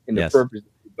buying and the Yes. purpose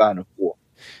that you're buying them for.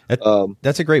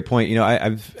 That's a great point.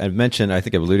 I've mentioned, I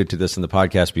think I've alluded to this in the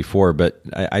podcast before, but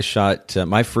I shot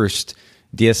my first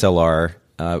DSLR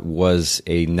was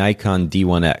a Nikon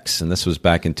D1X, and this was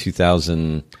back in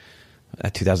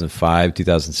 2005,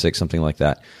 2006, something like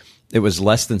that. It was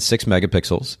less than 6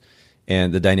 megapixels,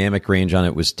 and the dynamic range on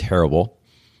it was terrible.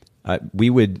 I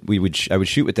would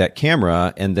shoot with that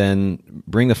camera and then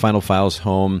bring the final files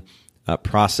home,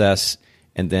 process,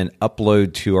 and then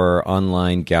upload to our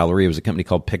online gallery. It was a company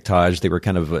called Pictage. They were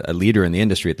kind of a leader in the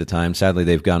industry at the time. Sadly,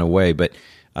 they've gone away. But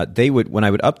when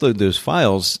I would upload those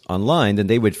files online, then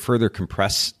they would further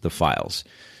compress the files.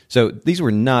 So these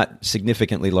were not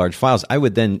significantly large files.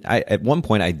 At one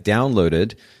point, I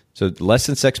downloaded, so less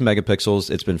than 6 megapixels.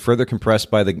 It's been further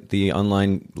compressed by the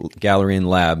online gallery and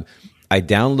lab. I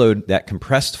download that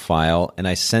compressed file and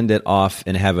I send it off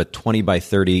and have a 20 by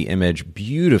 30 image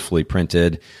beautifully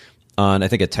printed on, I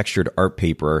think, a textured art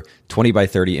paper, 20 by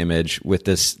 30 image with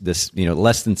this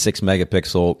less than 6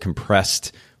 megapixel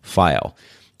compressed file.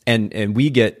 And we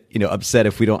get upset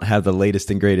if we don't have the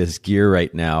latest and greatest gear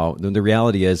right now. The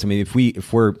reality is, I mean,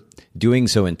 if we're doing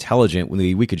so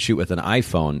intelligently, we could shoot with an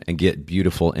iPhone and get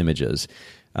beautiful images.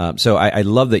 So I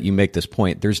love that you make this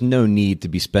point. There's no need to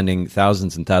be spending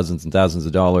thousands and thousands and thousands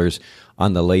of dollars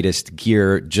on the latest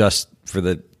gear just for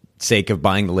the sake of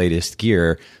buying the latest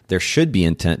gear. There should be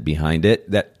intent behind it.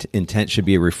 That intent should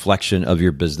be a reflection of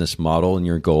your business model and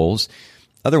your goals.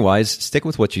 Otherwise, stick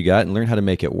with what you got and learn how to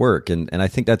make it work. And I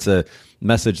think that's a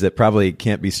message that probably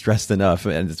can't be stressed enough.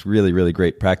 And it's really, really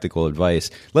great practical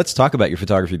advice. Let's talk about your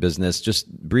photography business. Just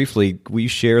briefly, will you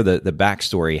share the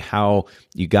backstory, how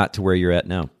you got to where you're at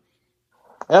now?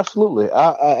 Absolutely.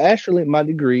 I actually, my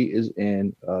degree is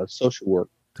in social work.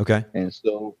 Okay. And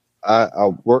so I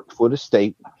worked for the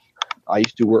state. I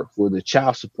used to work for the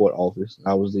child support office.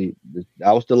 I was the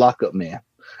lockup man.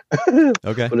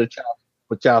 Okay.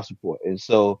 for child support. And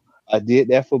so I did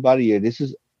that for about a year.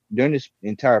 During this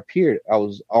entire period, I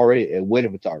was already a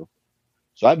wedding photographer.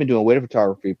 So I've been doing wedding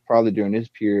photography probably during this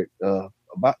period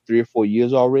about 3 or 4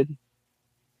 years already.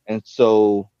 And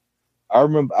so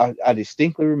I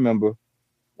distinctly remember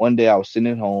one day I was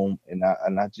sitting at home and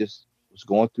I just was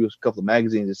going through a couple of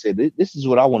magazines and said, this is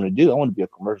what I want to do. I want to be a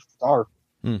commercial photographer.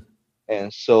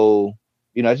 And so,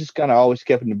 I just kind of always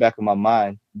kept in the back of my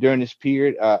mind. During this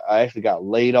period, I actually got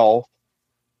laid off.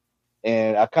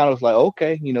 And I kind of was like,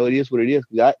 okay, it is what it is.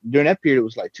 During that period, it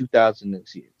was like 2000. I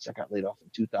got laid off in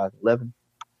 2011.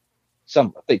 I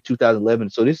think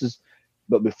 2011. So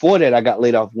but before that, I got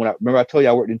laid off remember I told you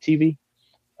I worked in TV.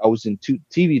 I was in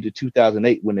TV to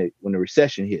 2008 when the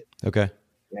recession hit. Okay.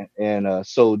 And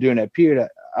so during that period,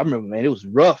 I remember, man, it was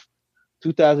rough.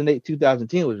 2008,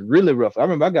 2010 was really rough. I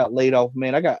remember I got laid off,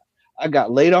 man. I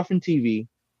got laid off in TV.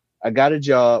 I got a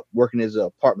job working as an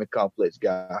apartment complex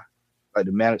guy, like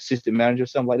the assistant manager or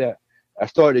something like that. I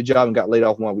started the job and got laid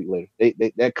off 1 week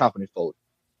later. That company folded.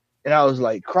 And I was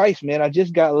like, Christ, man, I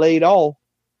just got laid off.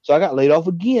 So I got laid off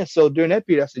again. So during that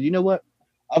period, I said, you know what?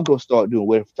 I'm going to start doing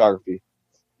wedding photography,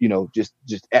 just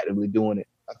actively doing it.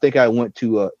 I think I went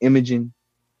to imaging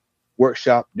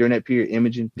workshop during that period,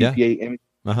 imaging, PPA imaging,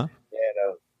 and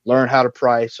learned how to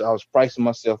price. So I was pricing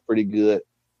myself pretty good.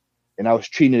 And I was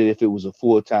treating it as if it was a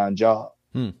full-time job.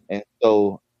 And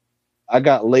so I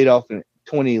got laid off in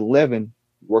 2011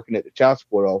 working at the child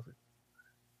support office.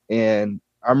 And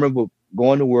I remember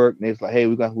going to work and they was like, hey,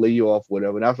 we're going to lay you off,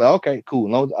 whatever. And I was like, okay,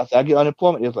 cool. I said, I get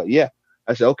unemployment. They was like, yeah.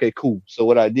 I said, okay, cool. So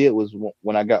what I did was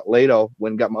when I got laid off,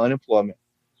 went and got my unemployment.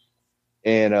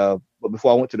 And but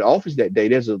before I went to the office that day,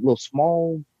 there's a little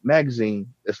small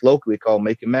magazine that's locally called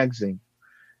Making Magazine.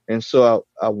 And so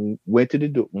I went to the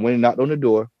door, went and knocked on the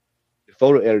door. The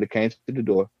photo editor came to the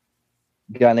door,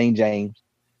 a guy named James.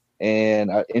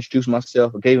 And I introduced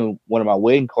myself. I gave him one of my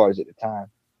wedding cards at the time.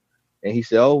 And he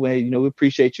said, oh, man, we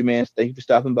appreciate you, man. Thank you for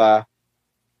stopping by.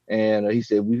 And he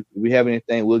said, we have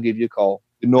anything, we'll give you a call.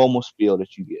 The normal spiel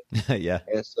that you get. Yeah.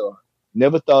 And so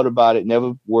never thought about it,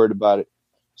 never worried about it.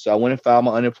 So I went and filed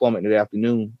my unemployment that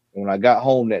afternoon. And when I got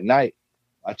home that night,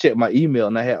 I checked my email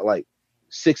and I had like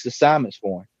 6 assignments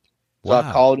for him. So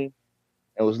I called him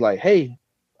and was like, hey,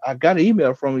 I got an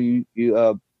email from you. You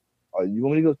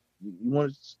want me to go? You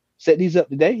want to set these up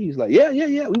today? He's like, yeah.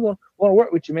 We want to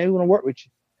work with you, man. We want to work with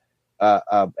you.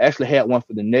 I actually had one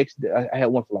for the next day. I had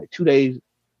one for like 2 days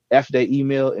after that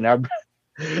email. And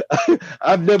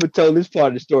I've never told this part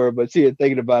of the story, but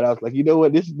thinking about it, I was like, you know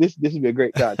what? This would be a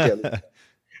great time telling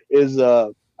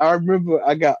it. I remember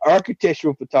I got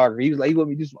architectural photography. He was like, he wanted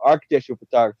me to do some architectural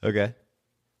photography. Okay.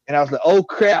 And I was like, oh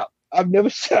crap. I've never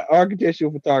shot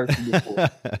architectural photography before.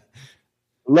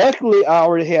 Luckily, I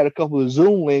already had a couple of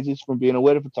Zoom lenses from being a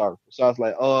wedding photographer. So I was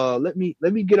like, let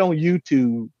me get on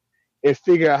YouTube and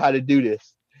figure out how to do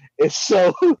this. And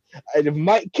so, and if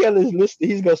Mike Kelly's listening,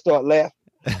 he's gonna start laughing.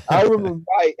 I remember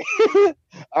Mike.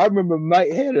 I remember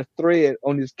Mike had a thread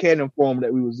on his Canon forum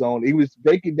that we was on. He was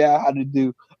breaking down how to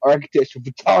do architectural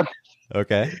photography.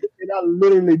 Okay. And I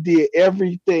literally did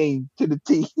everything to the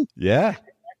T. Yeah.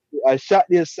 I shot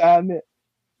the assignment.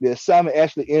 The assignment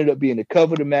actually ended up being the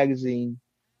cover of the magazine.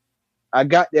 I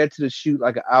got there to the shoot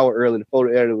like an hour early. The photo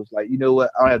editor was like, you know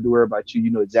what? I don't have to worry about you. You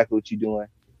know exactly what you're doing.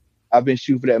 I've been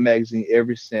shooting for that magazine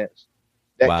ever since.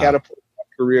 That catapulted my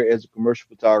career as a commercial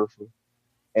photographer.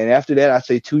 And after that, I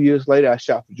say 2 years later, I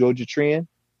shot for Georgia Trend,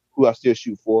 who I still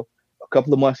shoot for. A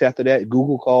couple of months after that,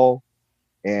 Google called,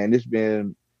 and it's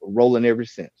been rolling ever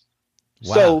since.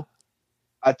 Wow. So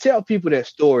I tell people that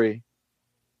story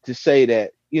to say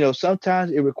that, you know,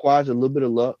 sometimes it requires a little bit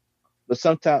of luck,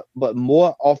 but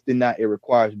more often than not, it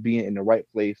requires being in the right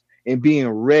place and being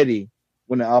ready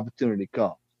when the opportunity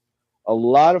comes. A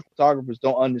lot of photographers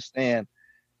don't understand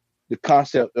the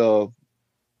concept of,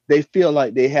 they feel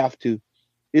like they have to,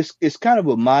 it's kind of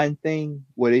a mind thing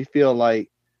where they feel like,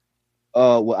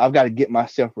 well, I've got to get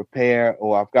myself prepared,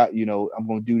 or I've got, you know, I'm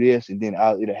going to do this and then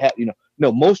it'll happen, you know.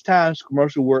 No, most times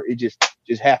commercial work, it just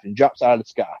happens, drops out of the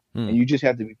sky. And you just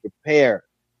have to be prepared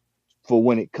for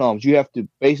when it comes. You have to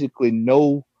basically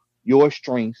know your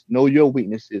strengths, know your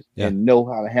weaknesses, and know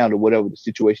how to handle whatever the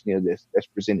situation is that's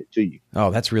presented to you.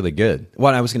 Oh, that's really good.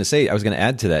 Well, I was going to say, I was going to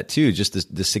add to that too, just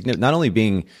the significant, not only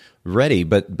being ready,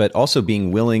 but also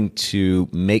being willing to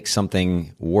make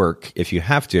something work if you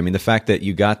have to. I mean, the fact that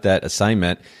you got that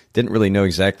assignment, didn't really know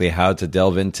exactly how to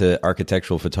delve into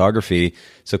architectural photography,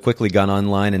 so quickly got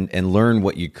online and learned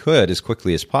what you could as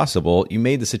quickly as possible. You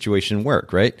made the situation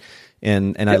work, right?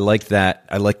 And I like that.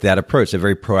 I like that approach. A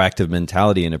very proactive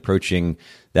mentality in approaching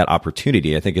that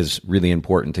opportunity, I think, is really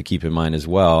important to keep in mind as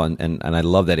well. And I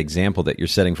love that example that you're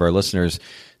setting for our listeners.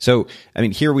 So, I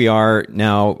mean, here we are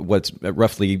now, what's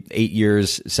roughly 8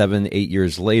 years, 7, 8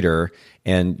 years later,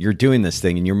 and you're doing this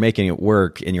thing and you're making it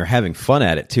work and you're having fun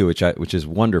at it too, which is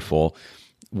wonderful.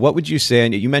 What would you say?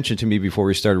 And you mentioned to me before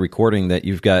we started recording that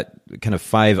you've got kind of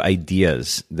 5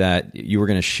 ideas that you were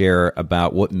going to share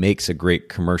about what makes a great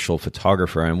commercial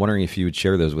photographer. I'm wondering if you would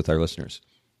share those with our listeners.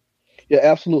 Yeah,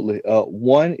 absolutely.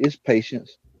 One is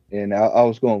patience, and I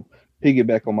was going to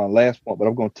piggyback on my last point, but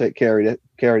I'm going to carry it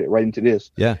right into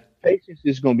this. Yeah, patience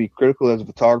is going to be critical as a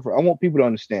photographer. I want people to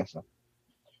understand something.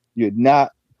 You're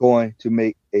not going to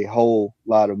make a whole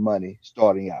lot of money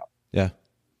starting out. Yeah.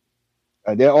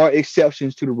 There are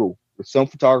exceptions to the rule. With some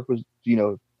photographers, you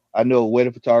know, I know a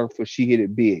wedding photographer, she hit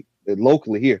it big.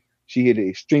 Locally here, she hit it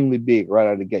extremely big right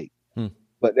out of the gate.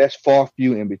 But that's far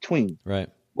few in between. Right.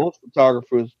 Most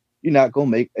photographers, you're not going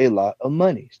to make a lot of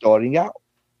money starting out.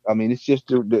 I mean, it's just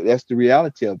that's the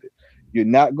reality of it. You're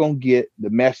not going to get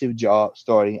the massive job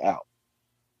starting out.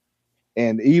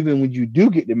 And even when you do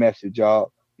get the massive job,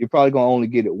 you're probably going to only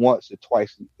get it once or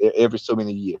twice every so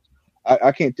many years.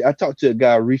 I talked to a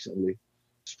guy recently.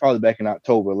 It's probably back in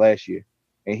October last year.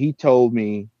 And he told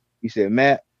me, he said,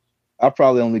 Matt, I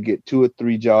probably only get 2 or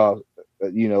 3 jobs,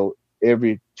 you know,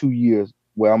 every 2 years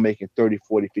where I'm making $30,000,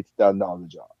 $40,000, $50,000 a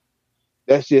job.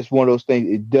 That's just one of those things.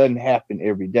 It doesn't happen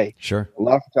every day. Sure. A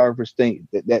lot of photographers think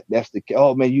that's the,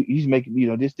 oh man, he's making, you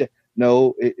know, this, that.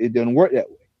 No, it doesn't work that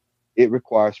way. It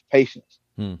requires patience.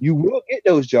 You will get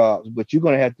those jobs, but you're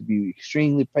going to have to be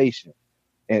extremely patient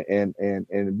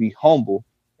and be humble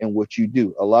in what you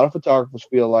do. A lot of photographers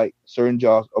feel like certain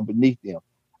jobs are beneath them.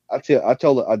 I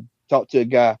talked to a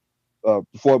guy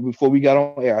before we got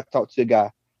on air. I talked to a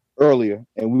guy earlier,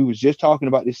 and we was just talking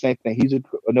about the same thing. He's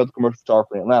another commercial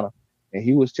photographer in Atlanta, and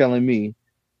he was telling me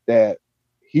that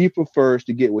he prefers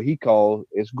to get what he calls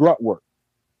as grunt work,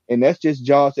 and that's just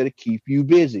jobs that keep you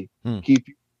busy, keep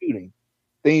you shooting,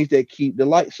 things that keep the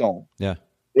lights on. Yeah.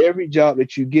 Every job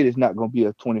that you get is not going to be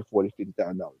a $20,000, $40,000,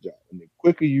 $50,000 job. And the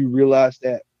quicker you realize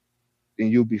that, then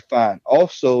you'll be fine.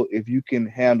 Also, if you can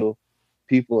handle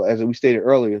people, as we stated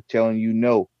earlier, telling you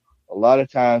no. A lot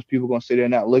of times people are going to say they're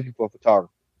not looking for a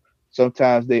photographer.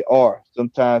 Sometimes they are.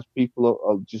 Sometimes people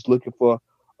are just looking for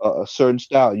a certain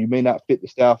style. You may not fit the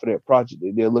style for that project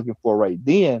that they're looking for right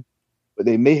then, but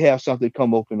they may have something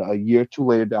come open a year or 2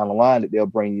 later down the line that they'll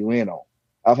bring you in on.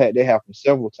 I've had that happen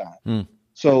several times.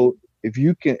 So if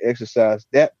you can exercise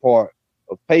that part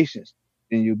of patience,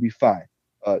 then you'll be fine.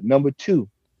 Number 2,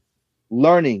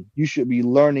 learning. You should be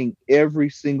learning every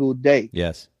single day.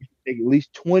 Yes. You should take at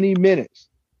least 20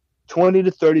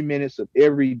 to 30 minutes of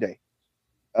every day.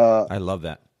 I love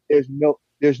that.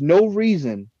 There's no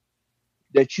reason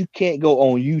that you can't go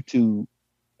on YouTube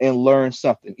and learn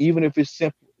something, even if it's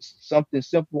something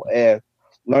simple as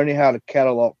learning how to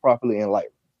catalog properly in Lightroom.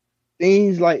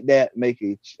 Things like that make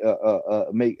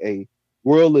a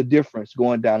world of difference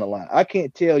going down the line. I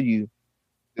can't tell you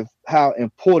how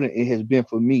important it has been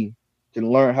for me to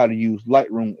learn how to use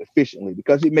Lightroom efficiently,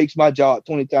 because it makes my job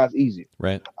 20 times easier.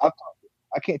 Right.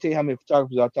 I can't tell you how many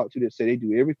photographers I talk to that say they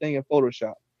do everything in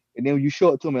Photoshop, and then when you show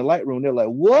it to them in Lightroom, they're like,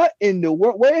 "What in the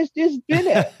world? Where has this been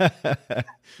at?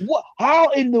 What? How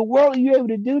in the world are you able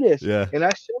to do this?" Yeah. And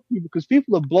I show people, because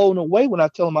people are blown away when I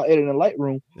tell them I edit in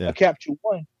Lightroom, I capture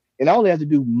one, and I only have to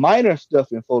do minor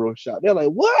stuff in Photoshop. They're like,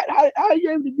 "What? How are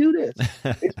you able to do this?"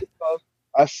 It's because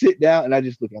I sit down and I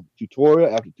just look at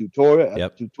tutorial after tutorial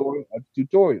after tutorial after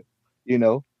tutorial, you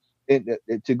know. And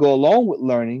to go along with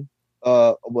learning,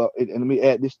 and let me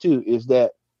add this too, is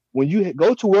that when you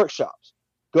go to workshops,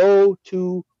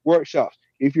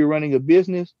 if you're running a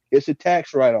business, it's a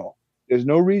tax write-off. There's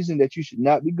no reason that you should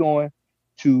not be going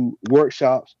to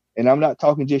workshops. And I'm not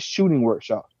talking just shooting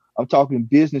workshops. I'm talking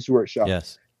business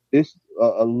workshops. Yes.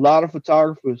 A lot of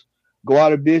photographers go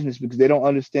out of business because they don't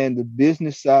understand the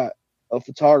business side of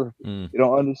photography. They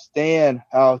don't understand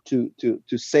how to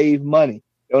save money.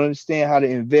 They don't understand how to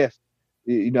invest.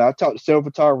 You know, I talked to several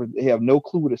photographers. They have no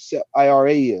clue what a SEP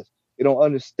IRA is. They don't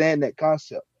understand that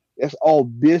concept. That's all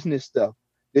business stuff.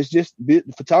 It's just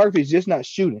photography is just not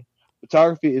shooting.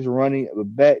 Photography is running a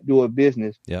backdoor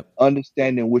business.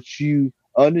 Understanding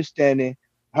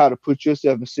how to put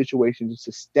yourself in situations to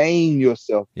sustain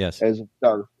yourself as a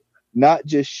photographer, not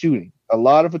just shooting. A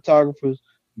lot of photographers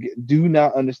do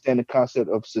not understand the concept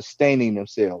of sustaining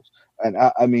themselves. And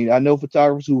I mean, I know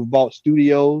photographers who have bought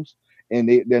studios and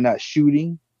they're not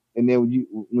shooting. And then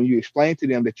when you explain to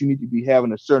them that you need to be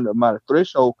having a certain amount of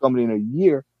threshold coming in a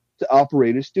year to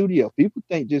operate a studio, people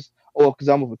think just, because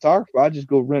I'm a photographer, I just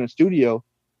go rent a studio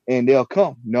and they'll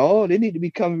come. No, they need to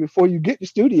be coming before you get the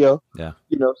studio. Yeah.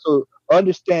 You know, so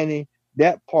understanding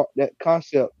that part, that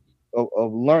concept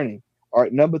of learning. All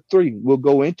right, number 3, we'll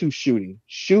go into shooting.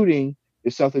 Shooting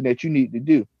is something that you need to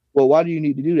do. Well, why do you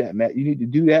need to do that, Matt? You need to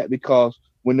do that because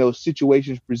when those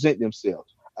situations present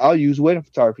themselves. I'll use wedding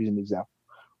photography as an example.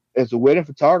 As a wedding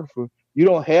photographer, you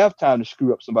don't have time to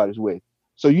screw up somebody's wedding.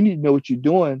 So you need to know what you're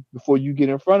doing before you get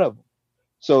in front of them.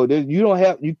 So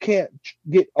you can't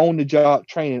get on the job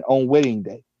training on wedding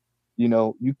day. You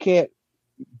know, you can't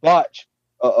botch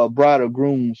a bride or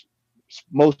groom's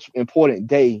most important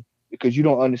day because you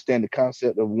don't understand the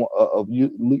concept of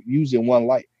using one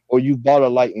light, or you bought a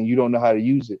light and you don't know how to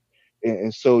use it.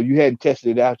 And so you hadn't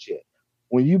tested it out yet.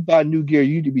 When you buy new gear,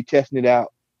 you need to be testing it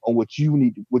out on what you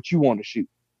want to shoot.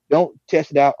 Don't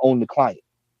test it out on the client.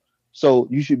 So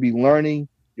you should be learning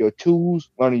your tools,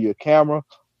 learning your camera,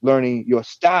 learning your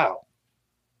style.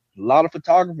 A lot of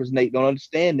photographers, Nate, don't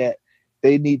understand that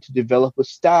they need to develop a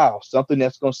style, something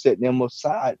that's going to set them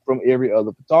aside from every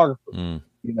other photographer.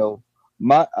 You know,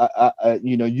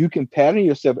 you can pattern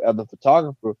yourself as a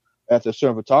photographer, as a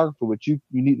certain photographer, but you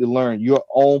need to learn your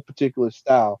own particular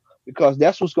style, because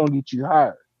that's what's going to get you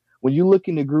hired. When you look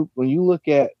in the group, when you look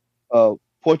at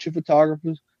portrait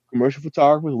photographers, commercial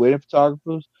photographers, wedding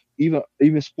photographers,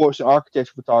 even sports and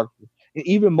architecture photographers, and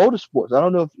even motorsports. I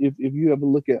don't know if you ever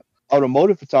look at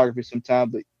automotive photography sometime,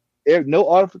 but no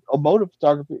automotive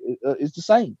photography is the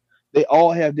same. They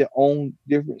all have their own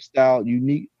different style,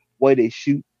 unique way they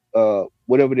shoot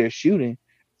whatever they're shooting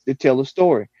to tell a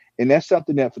story. And that's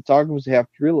something that photographers have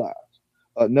to realize.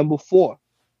 Number 4,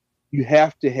 you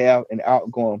have to have an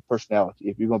outgoing personality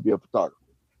if you're going to be a photographer.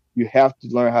 You have to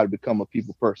learn how to become a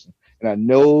people person. And I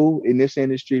know in this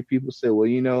industry, people say, well,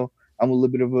 you know, I'm a little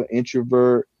bit of an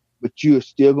introvert, but you're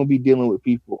still going to be dealing with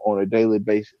people on a daily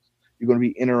basis. You're going to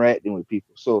be interacting with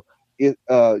people. So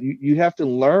you have to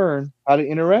learn how to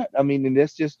interact. I mean, and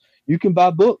that's just, you can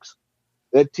buy books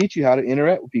that teach you how to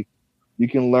interact with people. You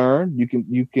can learn, you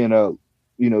can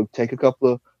take a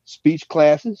couple of speech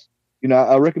classes. You know,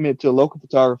 I recommended to a local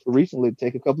photographer recently to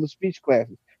take a couple of speech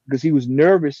classes because he was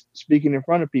nervous speaking in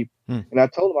front of people. And I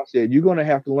told him, I said, you're going to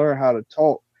have to learn how to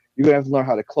talk. You're going to have to learn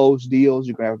how to close deals.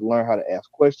 You're going to have to learn how to ask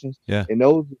questions. Yeah. And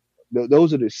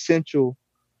those are the essential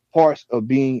parts of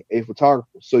being a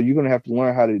photographer. So you're going to have to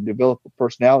learn how to develop a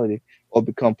personality or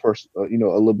become a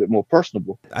little bit more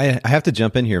personable. I have to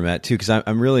jump in here, Matt, too, because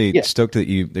I'm really stoked that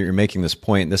you're making this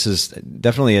point. This is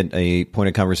definitely a point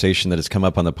of conversation that has come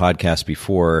up on the podcast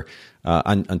before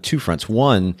on 2 fronts.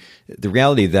 One, the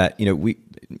reality that, you know,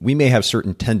 we may have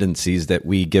certain tendencies that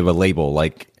we give a label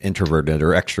like introverted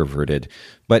or extroverted,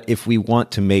 but if we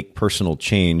want to make personal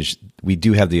change, we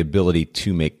do have the ability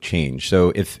to make change.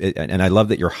 So and I love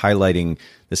that you're highlighting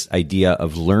this idea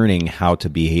of learning how to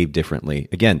behave differently.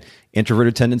 Again,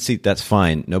 introverted tendency, that's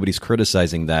fine. Nobody's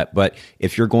criticizing that. But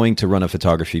if you're going to run a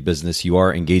photography business, you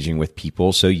are engaging with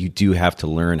people. So you do have to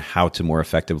learn how to more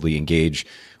effectively engage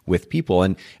with people.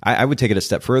 And I would take it a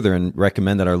step further and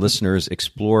recommend that our listeners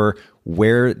explore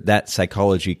where that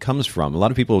psychology comes from. A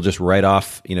lot of people just write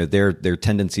off, their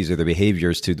tendencies or their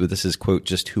behaviors to, this is, quote,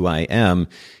 just who I am.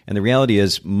 And the reality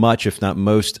is much, if not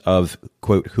most of,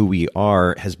 quote, who we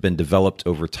are has been developed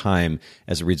over time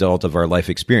as a result of our life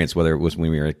experience, whether it was when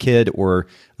we were a kid or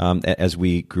as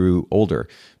we grew older.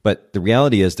 But the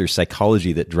reality is there's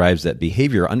psychology that drives that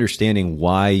behavior, understanding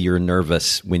why you're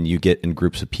nervous when you get in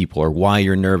groups of people, or why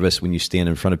you're nervous when you stand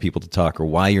in front of people to talk, or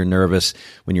why you're nervous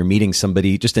when you're meeting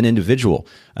somebody, just an individual,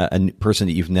 a person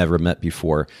that you've never met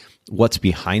before. What's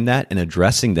behind that, and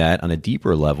addressing that on a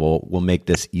deeper level will make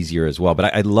this easier as well.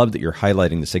 But I love that you're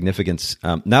highlighting the significance,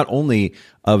 not only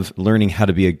of learning how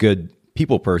to be a good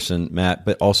people person, Matt,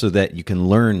 but also that you can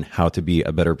learn how to be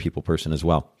a better people person as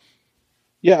well.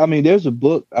 Yeah, I mean, there's a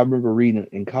book I remember reading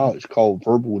in college called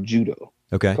Verbal Judo.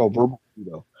 Okay. It's called Verbal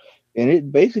Judo. And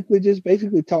it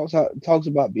basically talks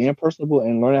about being personable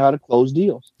and learning how to close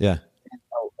deals. Yeah.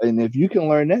 And if you can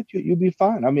learn that, you'll be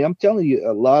fine. I mean, I'm telling you,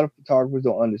 a lot of photographers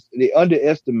they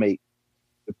underestimate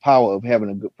the power of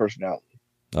having a good personality.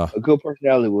 Oh. A good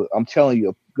personality will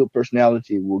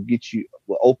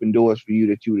open doors for you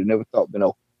that you would have never thought been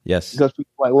open. Yes. Because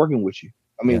people like working with you.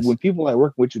 I mean, When people like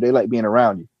working with you, they like being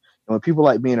around you. And when people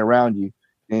like being around you,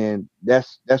 then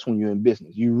that's when you're in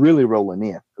business. You're really rolling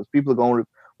in, because people are going to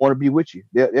want to be with you.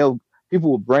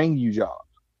 People will bring you jobs.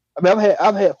 I mean,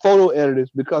 I've had photo editors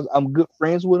because I'm good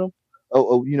friends with them.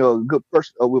 A good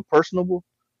person, we're personable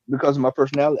because of my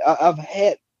personality. I've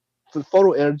had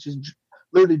photo editors just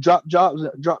literally drop jobs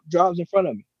in front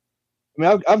of me. I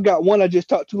mean, I've got one I just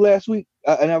talked to last week,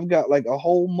 and I've got like a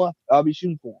whole month I'll be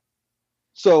shooting for them.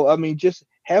 So I mean, just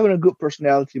having a good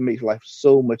personality makes life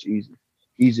so much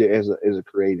easier as a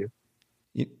creative.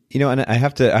 And I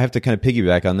have to kind of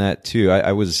piggyback on that too.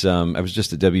 I was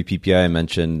just at WPPI, I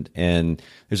mentioned, and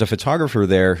there's a photographer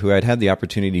there who I'd had the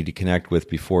opportunity to connect with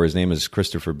before. His name is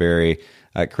Christopher Berry.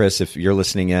 Chris, if you're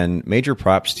listening in, major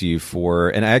props to you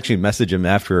and I actually messaged him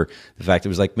after the fact. It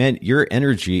was like, man, your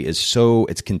energy is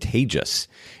it's contagious.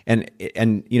 And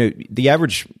the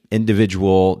average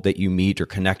individual that you meet or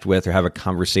connect with or have a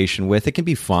conversation with, it can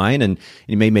be fine and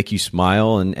it may make you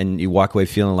smile and you walk away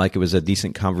feeling like it was a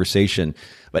decent conversation.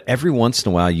 But every once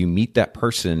in a while you meet that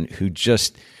person who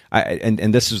just,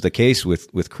 and this was the case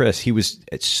with Chris. He was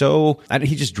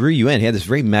he just drew you in. He had this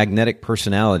very magnetic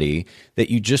personality that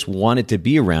you just wanted to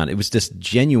be around. It was this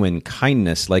genuine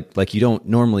kindness, like you don't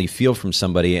normally feel from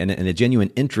somebody, and a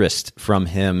genuine interest from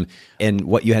him in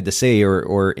what you had to say,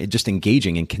 or just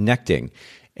engaging and connecting.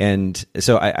 And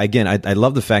so I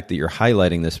love the fact that you're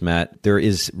highlighting this, Matt. There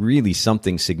is really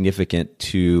something significant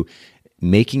to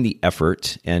making the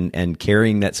effort and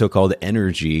carrying that so-called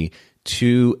energy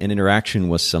to an interaction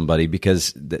with somebody,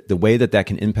 because the way that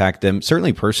can impact them,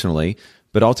 certainly personally,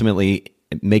 but ultimately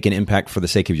make an impact for the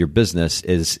sake of your business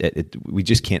we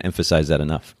just can't emphasize that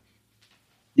enough.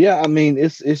 Yeah, I mean,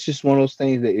 it's just one of those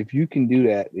things that if you can do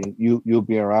that, then you'll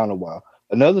be around a while.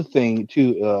 Another thing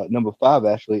too, number 5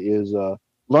 actually, is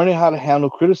learning how to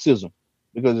handle criticism,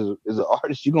 because as an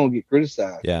artist, you're gonna get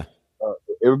criticized. Yeah,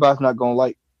 everybody's not gonna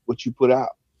like what you put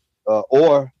out,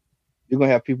 or you're going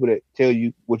to have people that tell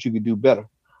you what you could do better.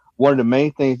 One of the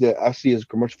main things that I see as a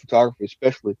commercial photographer,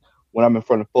 especially when I'm in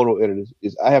front of photo editors,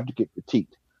 is I have to get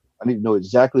critiqued. I need to know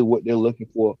exactly what they're looking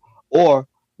for, or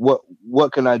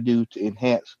what can I do to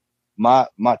enhance my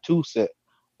tool set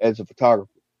as a photographer.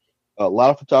 A lot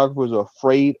of photographers are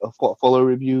afraid of portfolio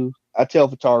reviews. I tell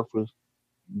photographers,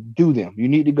 do them. You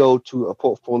need to go to a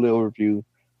portfolio review,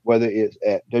 whether it's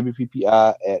at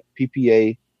WPPI, at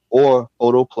PPA, or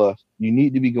Photo Plus. You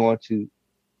need to be going to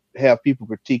have people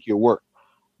critique your work,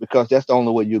 because that's the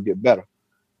only way you'll get better.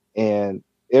 And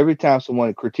every time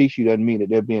someone critiques you doesn't mean that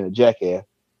they're being a jackass.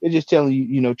 They're just telling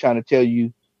you, trying to tell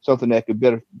you something that could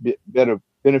better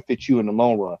benefit you in the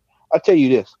long run. I'll tell you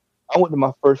this. I went to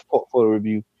my first portfolio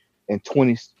review in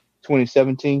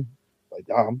 2017. Like,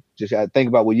 I'm just I think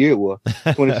about what year it was.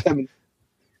 2017.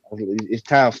 It's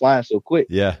time flying so quick.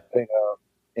 Yeah.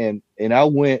 And I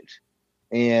went,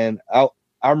 and I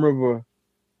remember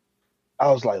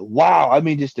I was like, wow. I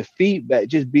mean, just the feedback,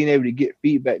 just being able to get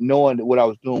feedback, knowing that what I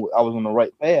was doing, I was on the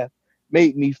right path,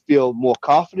 made me feel more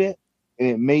confident, and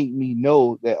it made me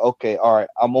know that, okay, all right,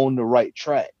 I'm on the right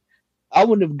track. I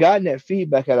wouldn't have gotten that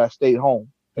feedback had I stayed home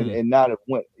and not have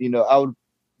went. I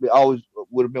always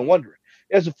would have been wondering.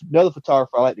 There's another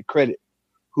photographer I like to credit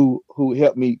who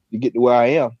helped me to get to where I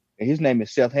am, and his name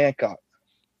is Seth Hancock.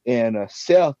 And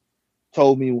Seth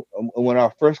told me when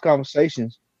our first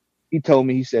conversations, he told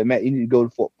me, he said, Matt, you need to go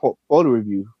to photo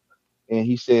review. And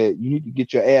he said, you need to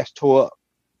get your ass tore up.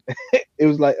 It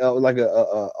was like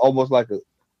almost like a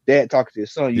dad talking to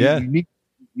his son. Yeah. You need,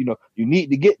 you need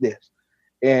to get this.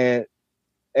 And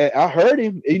I heard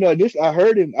him, I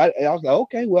heard him. I was like,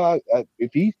 okay, well,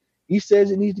 if he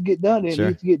says it needs to get done, it Sure.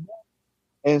 needs to get done.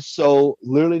 And so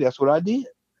literally that's what I did.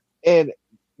 And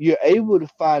you're able to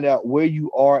find out where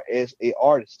you are as a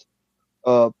artist.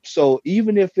 So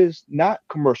even if it's not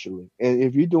commercially, and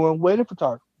if you're doing wedding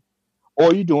photography,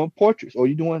 or you're doing portraits, or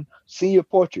you're doing senior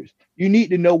portraits, you need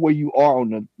to know where you are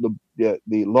on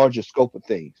the larger scope of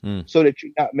things, so that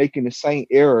you're not making the same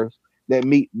errors that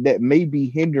may be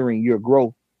hindering your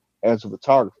growth as a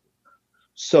photographer.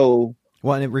 So,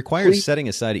 well, and it requires setting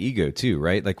aside ego too,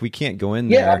 right? Like we can't go in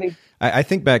there. Yeah, I mean, I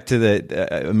think back to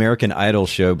the American Idol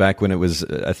show back when it was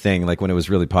a thing, like when it was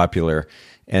really popular,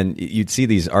 and you'd see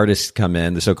these artists come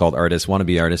in, the so-called artists,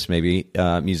 wannabe artists, maybe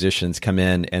musicians come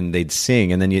in, and they'd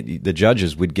sing, and then the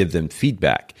judges would give them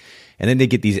feedback, and then they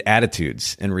get these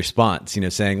attitudes in response,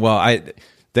 saying, "Well,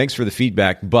 thanks for the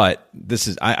feedback, but this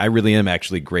is I really am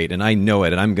actually great, and I know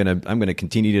it, and I'm gonna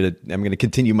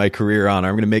continue my career on. Or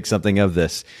I'm gonna make something of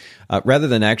this," rather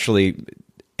than actually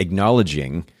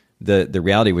acknowledging the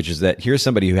reality, which is that here's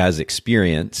somebody who has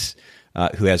experience,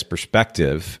 who has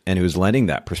perspective, and who's lending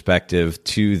that perspective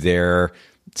to their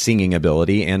singing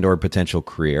ability and or potential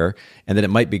career, and that it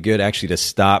might be good actually to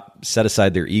set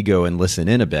aside their ego and listen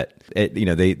in a bit.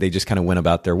 They just kind of went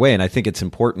about their way. And I think it's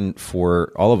important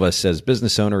for all of us as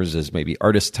business owners, as maybe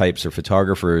artist types or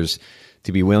photographers,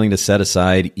 to be willing to set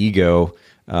aside ego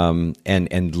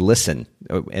and listen.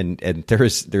 And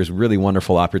there's really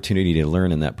wonderful opportunity to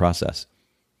learn in that process.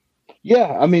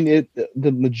 Yeah, I mean,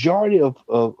 the majority of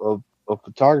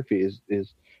photography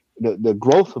is the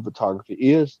growth of photography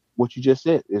is what you just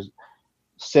said, is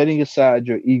setting aside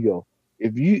your ego.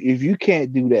 If you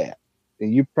can't do that,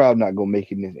 then you're probably not gonna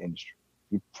make it in this industry.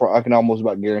 I can almost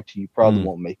about guarantee you probably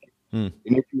won't make it.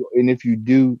 And if you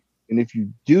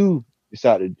do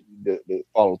decide to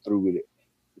follow through with it,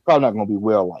 you're probably not gonna be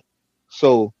well liked.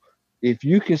 So if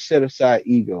you can set aside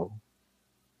ego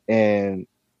and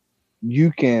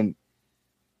you can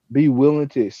be willing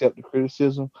to accept the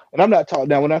criticism. And I'm not talking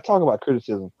now, when I talk about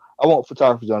criticism, I want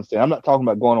photographers to understand, I'm not talking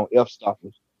about going on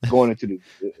F-stoppers, going into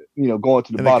going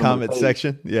to the bottom comment of the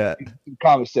section. Yeah.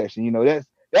 Comment section.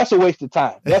 That's a waste of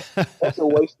time. That's a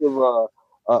waste of,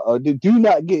 do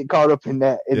not get caught up in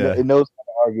that, in those kind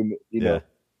of arguments,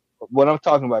 What I'm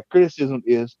talking about, criticism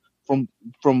is from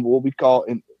what we call,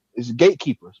 is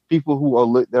gatekeepers, people who are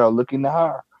looking to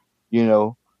hire,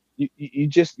 You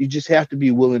just have to be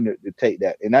willing to take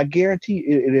that, and I guarantee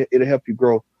it'll help you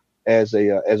grow as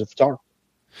a photographer.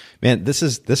 Man, this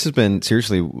has been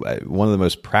seriously one of the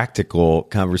most practical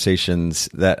conversations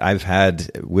that I've had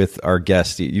with our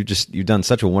guests. You've done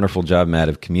such a wonderful job, Matt,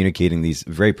 of communicating these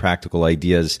very practical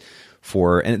ideas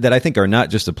and that I think are not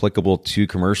just applicable to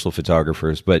commercial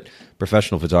photographers, but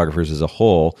professional photographers as a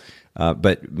whole.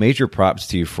 But major props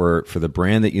to you for the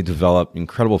brand that you develop,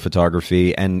 incredible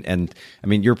photography. And I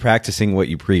mean, you're practicing what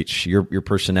you preach, your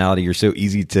personality. You're so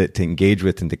easy to engage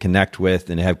with and to connect with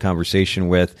and have conversation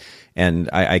with. And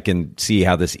I can see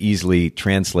how this easily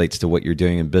translates to what you're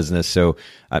doing in business. So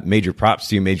major props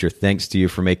to you, major thanks to you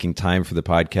for making time for the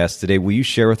podcast today. Will you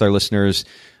share with our listeners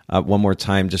one more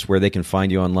time just where they can find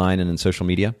you online and in social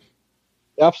media?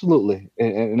 Absolutely.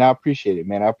 And I appreciate it,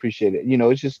 man. I appreciate it.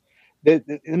 It's just, let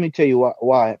me tell you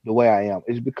why the way I am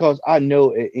is because I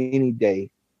know at any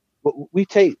day, but we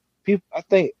take people, I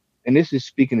think, and this is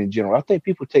speaking in general, I think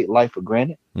people take life for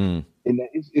granted. And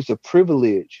it's a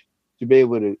privilege to be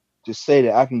able to say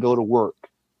that I can go to work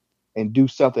and do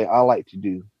something I like to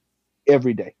do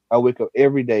every day. I wake up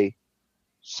every day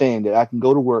saying that I can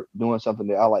go to work doing something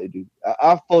that I like to do.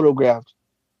 I photographed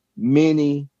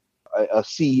many a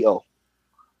CEO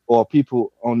or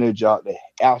people on their job that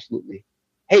absolutely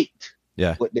hate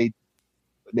what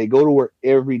they go to work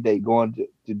every day going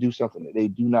to do something that they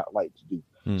do not like to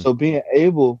do. So being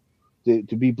able to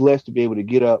be blessed to be able to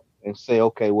get up and say,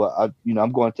 okay, well,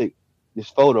 I'm going to take this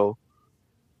photo.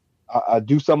 I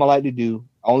do something I like to do.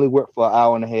 I only work for an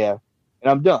hour and a half and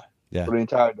I'm done for the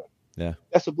entire day. Yeah.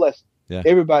 That's a blessing. Yeah.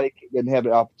 Everybody doesn't have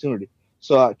the opportunity.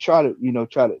 So I try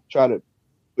to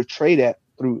portray that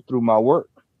through my work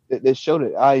that show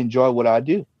that I enjoy what I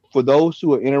do. For those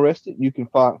who are interested, you can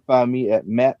find me at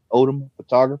Matt Odom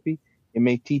Photography,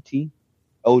 MattOdom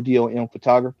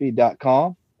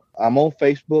Photography.com. I'm on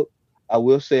Facebook. I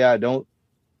will say I don't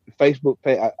Facebook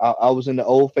page. I was in the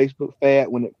old Facebook fad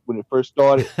when it first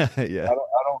started. Yeah.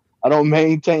 I don't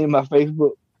maintain my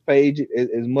Facebook page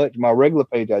as much. My regular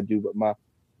page I do, but my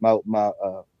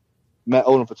Matt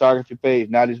Odom photography page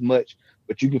not as much.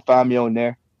 But you can find me on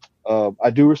there. I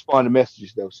do respond to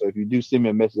messages though, so if you do send me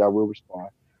a message, I will respond.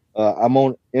 I'm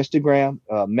on Instagram,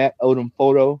 Matt Odom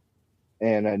Photo,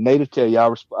 and Native tell you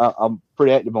I'm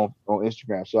pretty active on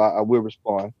Instagram, so I will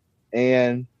respond.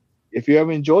 And if you're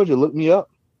ever in Georgia, look me up.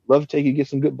 Love to take you to get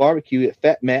some good barbecue at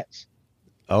Fat Matt's.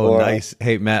 Oh, nice.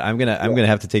 Hey, Matt, I'm gonna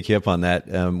have to take you up on that.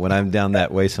 When I'm down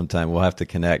that way sometime, we'll have to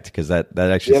connect because that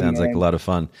actually sounds like a lot of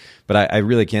fun. But I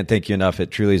really can't thank you enough.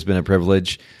 It truly has been a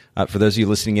privilege. For those of you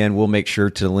listening in, we'll make sure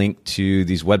to link to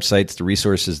these websites, the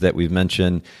resources that we've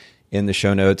mentioned in the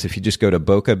show notes. If you just go to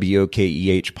Bokeh,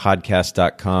 BOKEH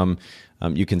podcast.com,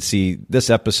 you can see this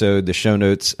episode, the show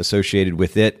notes associated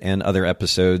with it, and other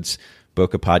episodes,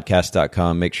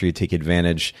 bokehpodcast.com. Make sure you take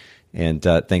advantage. And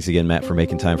thanks again, Matt, for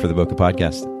making time for the Bokeh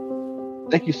Podcast.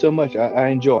 Thank you so much. I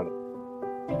enjoyed it.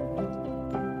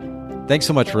 Thanks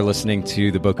so much for listening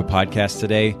to the Bokeh Podcast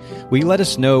today. Will you let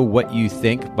us know what you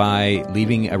think by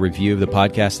leaving a review of the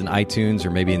podcast in iTunes or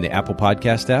maybe in the Apple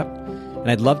Podcast app?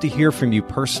 And I'd love to hear from you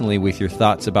personally with your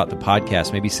thoughts about the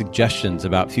podcast, maybe suggestions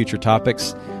about future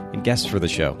topics and guests for the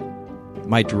show.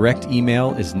 My direct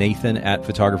email is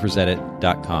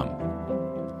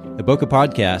nathan@photographersedit.com. The Bokeh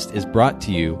Podcast is brought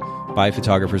to you by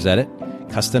Photographers Edit,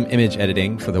 custom image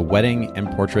editing for the wedding and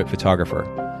portrait photographer.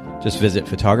 Just visit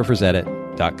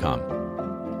photographersedit.com.